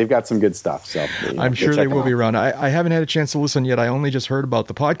they've got some good stuff. So I'm sure they will be around. I haven't had a chance to listen yet. I only just heard about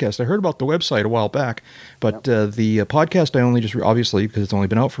the podcast. I heard about the website a while back, but the podcast I only just obviously because it's only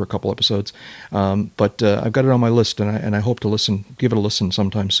been out for a couple episodes. But I've got it on my list, and I hope to give it a listen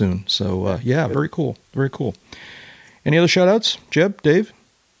sometime soon. So very cool, very cool. Any other shout outs? Jeb, Dave,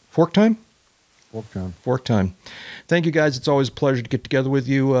 Fork Time. Fork time. Thank you, guys. It's always a pleasure to get together with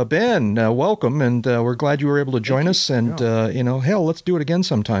you. Ben, welcome, and we're glad you were able to join us. And, hell, let's do it again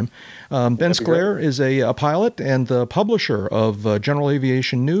sometime. Ben Sclair is a pilot and the publisher of General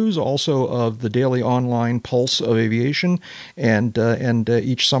Aviation News, also of the daily online Pulse of Aviation, and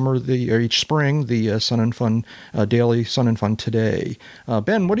each spring, the Sun and Fun daily Sun and Fun Today.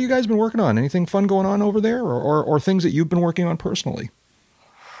 Ben, what have you guys been working on? Anything fun going on over there, or things that you've been working on personally?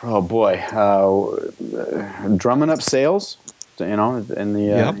 Oh boy, drumming up sales, in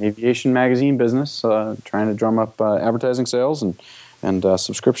the aviation magazine business, trying to drum up advertising sales and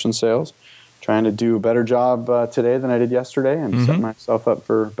subscription sales, trying to do a better job today than I did yesterday, and set myself up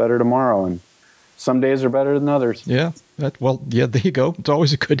for better tomorrow. And some days are better than others. Yeah. There you go. It's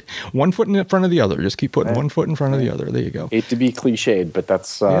always a good one foot in front of the other. Just keep putting one foot in front of the other. There you go. Hate to be cliched, but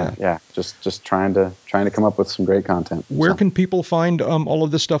that's just trying to come up with some great content. Where can people find all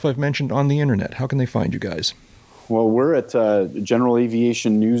of this stuff I've mentioned on the internet? How can they find you guys? Well, we're at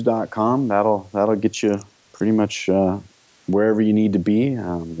generalaviationnews.com. That'll get you pretty much wherever you need to be.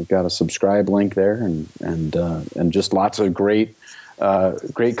 We've got a subscribe link there, and just lots of great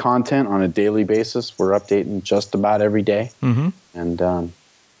content on a daily basis. We're updating just about every day. Mm-hmm. And I've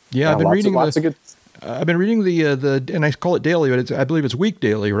been reading lots of good. I've been reading the and I call it daily, but I believe it's week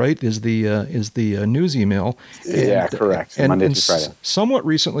daily, right? Is the news email? Correct. Monday through Friday. Somewhat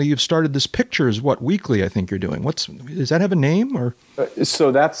recently, you've started this Pictures weekly. I think you're doing. Does that have a name or?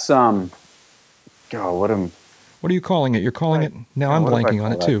 So that's what are you calling it? You're calling it now. I'm blanking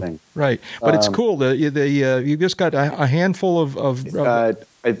on it too. Thing? Right, but it's cool. You just got a handful of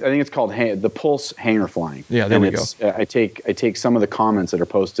I think it's called the Pulse Hangar Flying. Yeah, there we go. I take some of the comments that are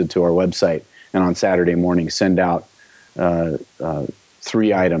posted to our website, and on Saturday morning send out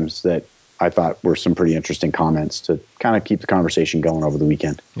 3 items that I thought were some pretty interesting comments to kind of keep the conversation going over the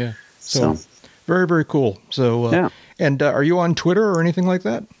weekend. Yeah. So very, very cool. So and are you on Twitter or anything like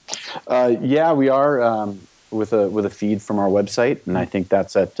that? Yeah, we are. With a feed from our website, and I think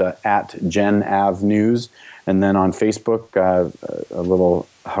that's at GenAvNews, and then on Facebook, a little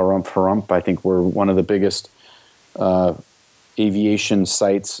harump. I think we're one of the biggest aviation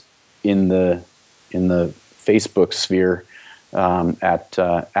sites in the Facebook sphere at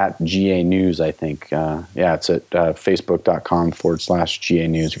GA News. I think it's at facebook.com/GA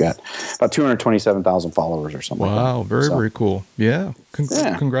News. We got about 227,000 followers or something. Wow, like that. Very cool. Yeah.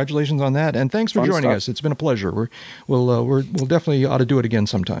 Congratulations on that, and thanks for joining us. It's been a pleasure. We'll definitely ought to do it again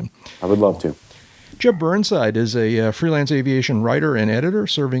sometime. I would love to. Jeb Burnside is a freelance aviation writer and editor,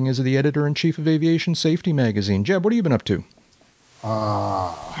 serving as the editor-in-chief of Aviation Safety Magazine. Jeb, what have you been up to?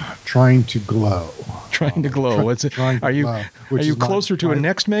 Trying to glow. Trying to glow. Are you closer to a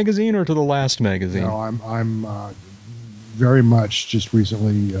next magazine or to the last magazine? No, I'm very much just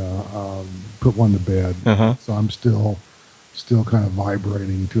recently put one to bed. Uh-huh. So I'm still kind of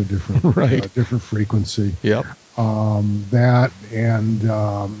vibrating to a different Right. different frequency. Yep. That and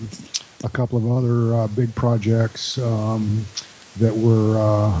a couple of other big projects that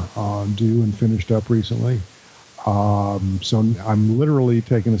were due and finished up recently. So I'm literally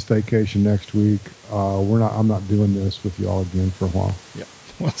taking a staycation next week. I'm not doing this with y'all again for a while. Yep.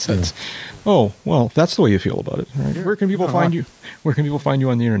 What's that? Oh, well, that's the way you feel about it. Right? Where can people find you? Where can people find you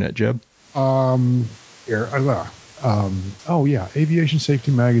on the internet, Jeb?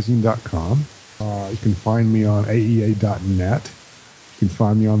 Aviationsafetymagazine.com. You can find me on AEA.net. You can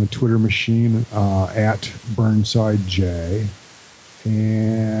find me on the Twitter machine at BurnsideJ.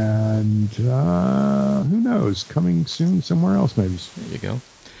 And who knows? Coming soon somewhere else, maybe. There you go.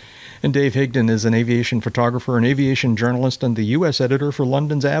 And Dave Higdon is an aviation photographer, an aviation journalist, and the U.S. editor for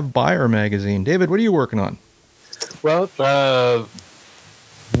London's AvBuyer magazine. David, what are you working on? Well,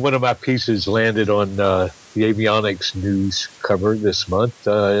 one of my pieces landed on the avionics news cover this month,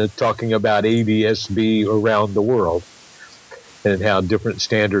 talking about ADS-B around the world and how different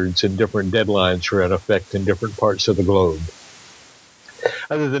standards and different deadlines are in effect in different parts of the globe.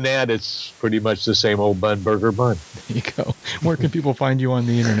 Other than that, it's pretty much the same old bun, burger, bun. There you go. Where can people find you on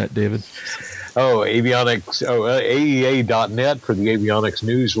the internet, David? Avionics, AEA.net for the avionics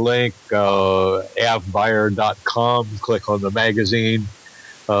news link, avbuyer.com, click on the magazine.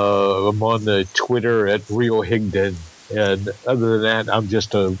 I'm on the Twitter at Real Higdon. And other than that, I'm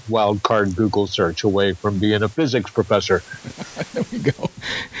just a wild card Google search away from being a physics professor. There we go.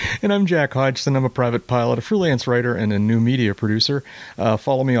 And I'm Jack Hodgson. I'm a private pilot, a freelance writer, and a new media producer.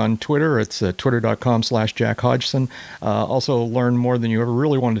 Follow me on Twitter. It's twitter.com/Jack Hodgson. Also, learn more than you ever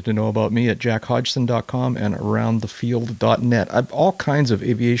really wanted to know about me at jackhodgson.com and aroundthefield.net. I have all kinds of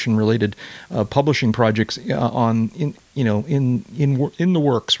aviation-related publishing projects in the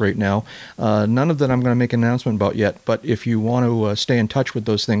works right now. None of that I'm going to make an announcement about yet, but if you want to stay in touch with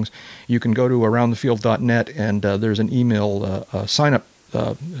those things, you can go to aroundthefield.net, and there's an email sign-up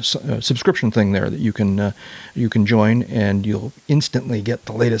subscription thing there that you can join, and you'll instantly get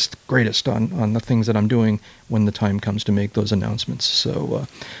the latest, greatest on the things that I'm doing when the time comes to make those announcements. So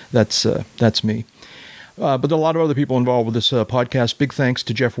that's me. But there are a lot of other people involved with this podcast. Big thanks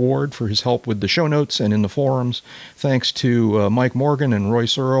to Jeff Ward for his help with the show notes and in the forums. Thanks to Mike Morgan and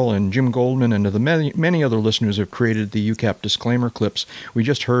Royce Earl and Jim Goldman and to the many other listeners who have created the UCAP disclaimer clips. We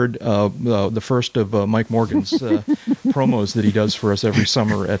just heard the first of Mike Morgan's promos that he does for us every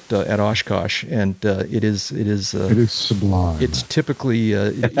summer at Oshkosh, and it is sublime. It's typically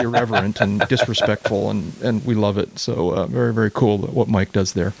irreverent and disrespectful, and we love it. So very, very cool what Mike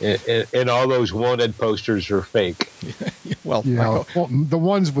does there. And all those wanted posters are fake. Well, the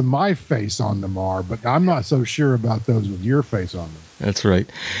ones with my face on them are, but I'm not so sure about those with your face on them. That's right.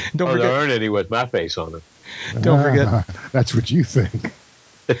 There aren't any with my face on them. Don't forget. That's what you think.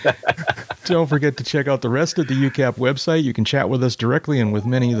 Don't forget to check out the rest of the UCAP website. You can chat with us directly and with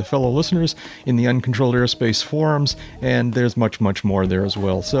many of the fellow listeners in the Uncontrolled Airspace forums, and there's much, much more there as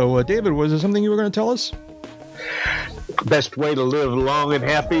well. So, David, was there something you were going to tell us? Best way to live long and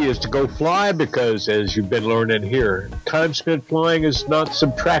happy is to go fly, because as you've been learning here, time spent flying is not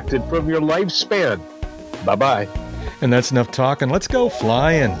subtracted from your lifespan. Bye-bye. And that's enough talk, and let's go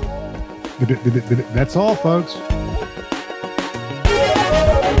flying. That's all, folks.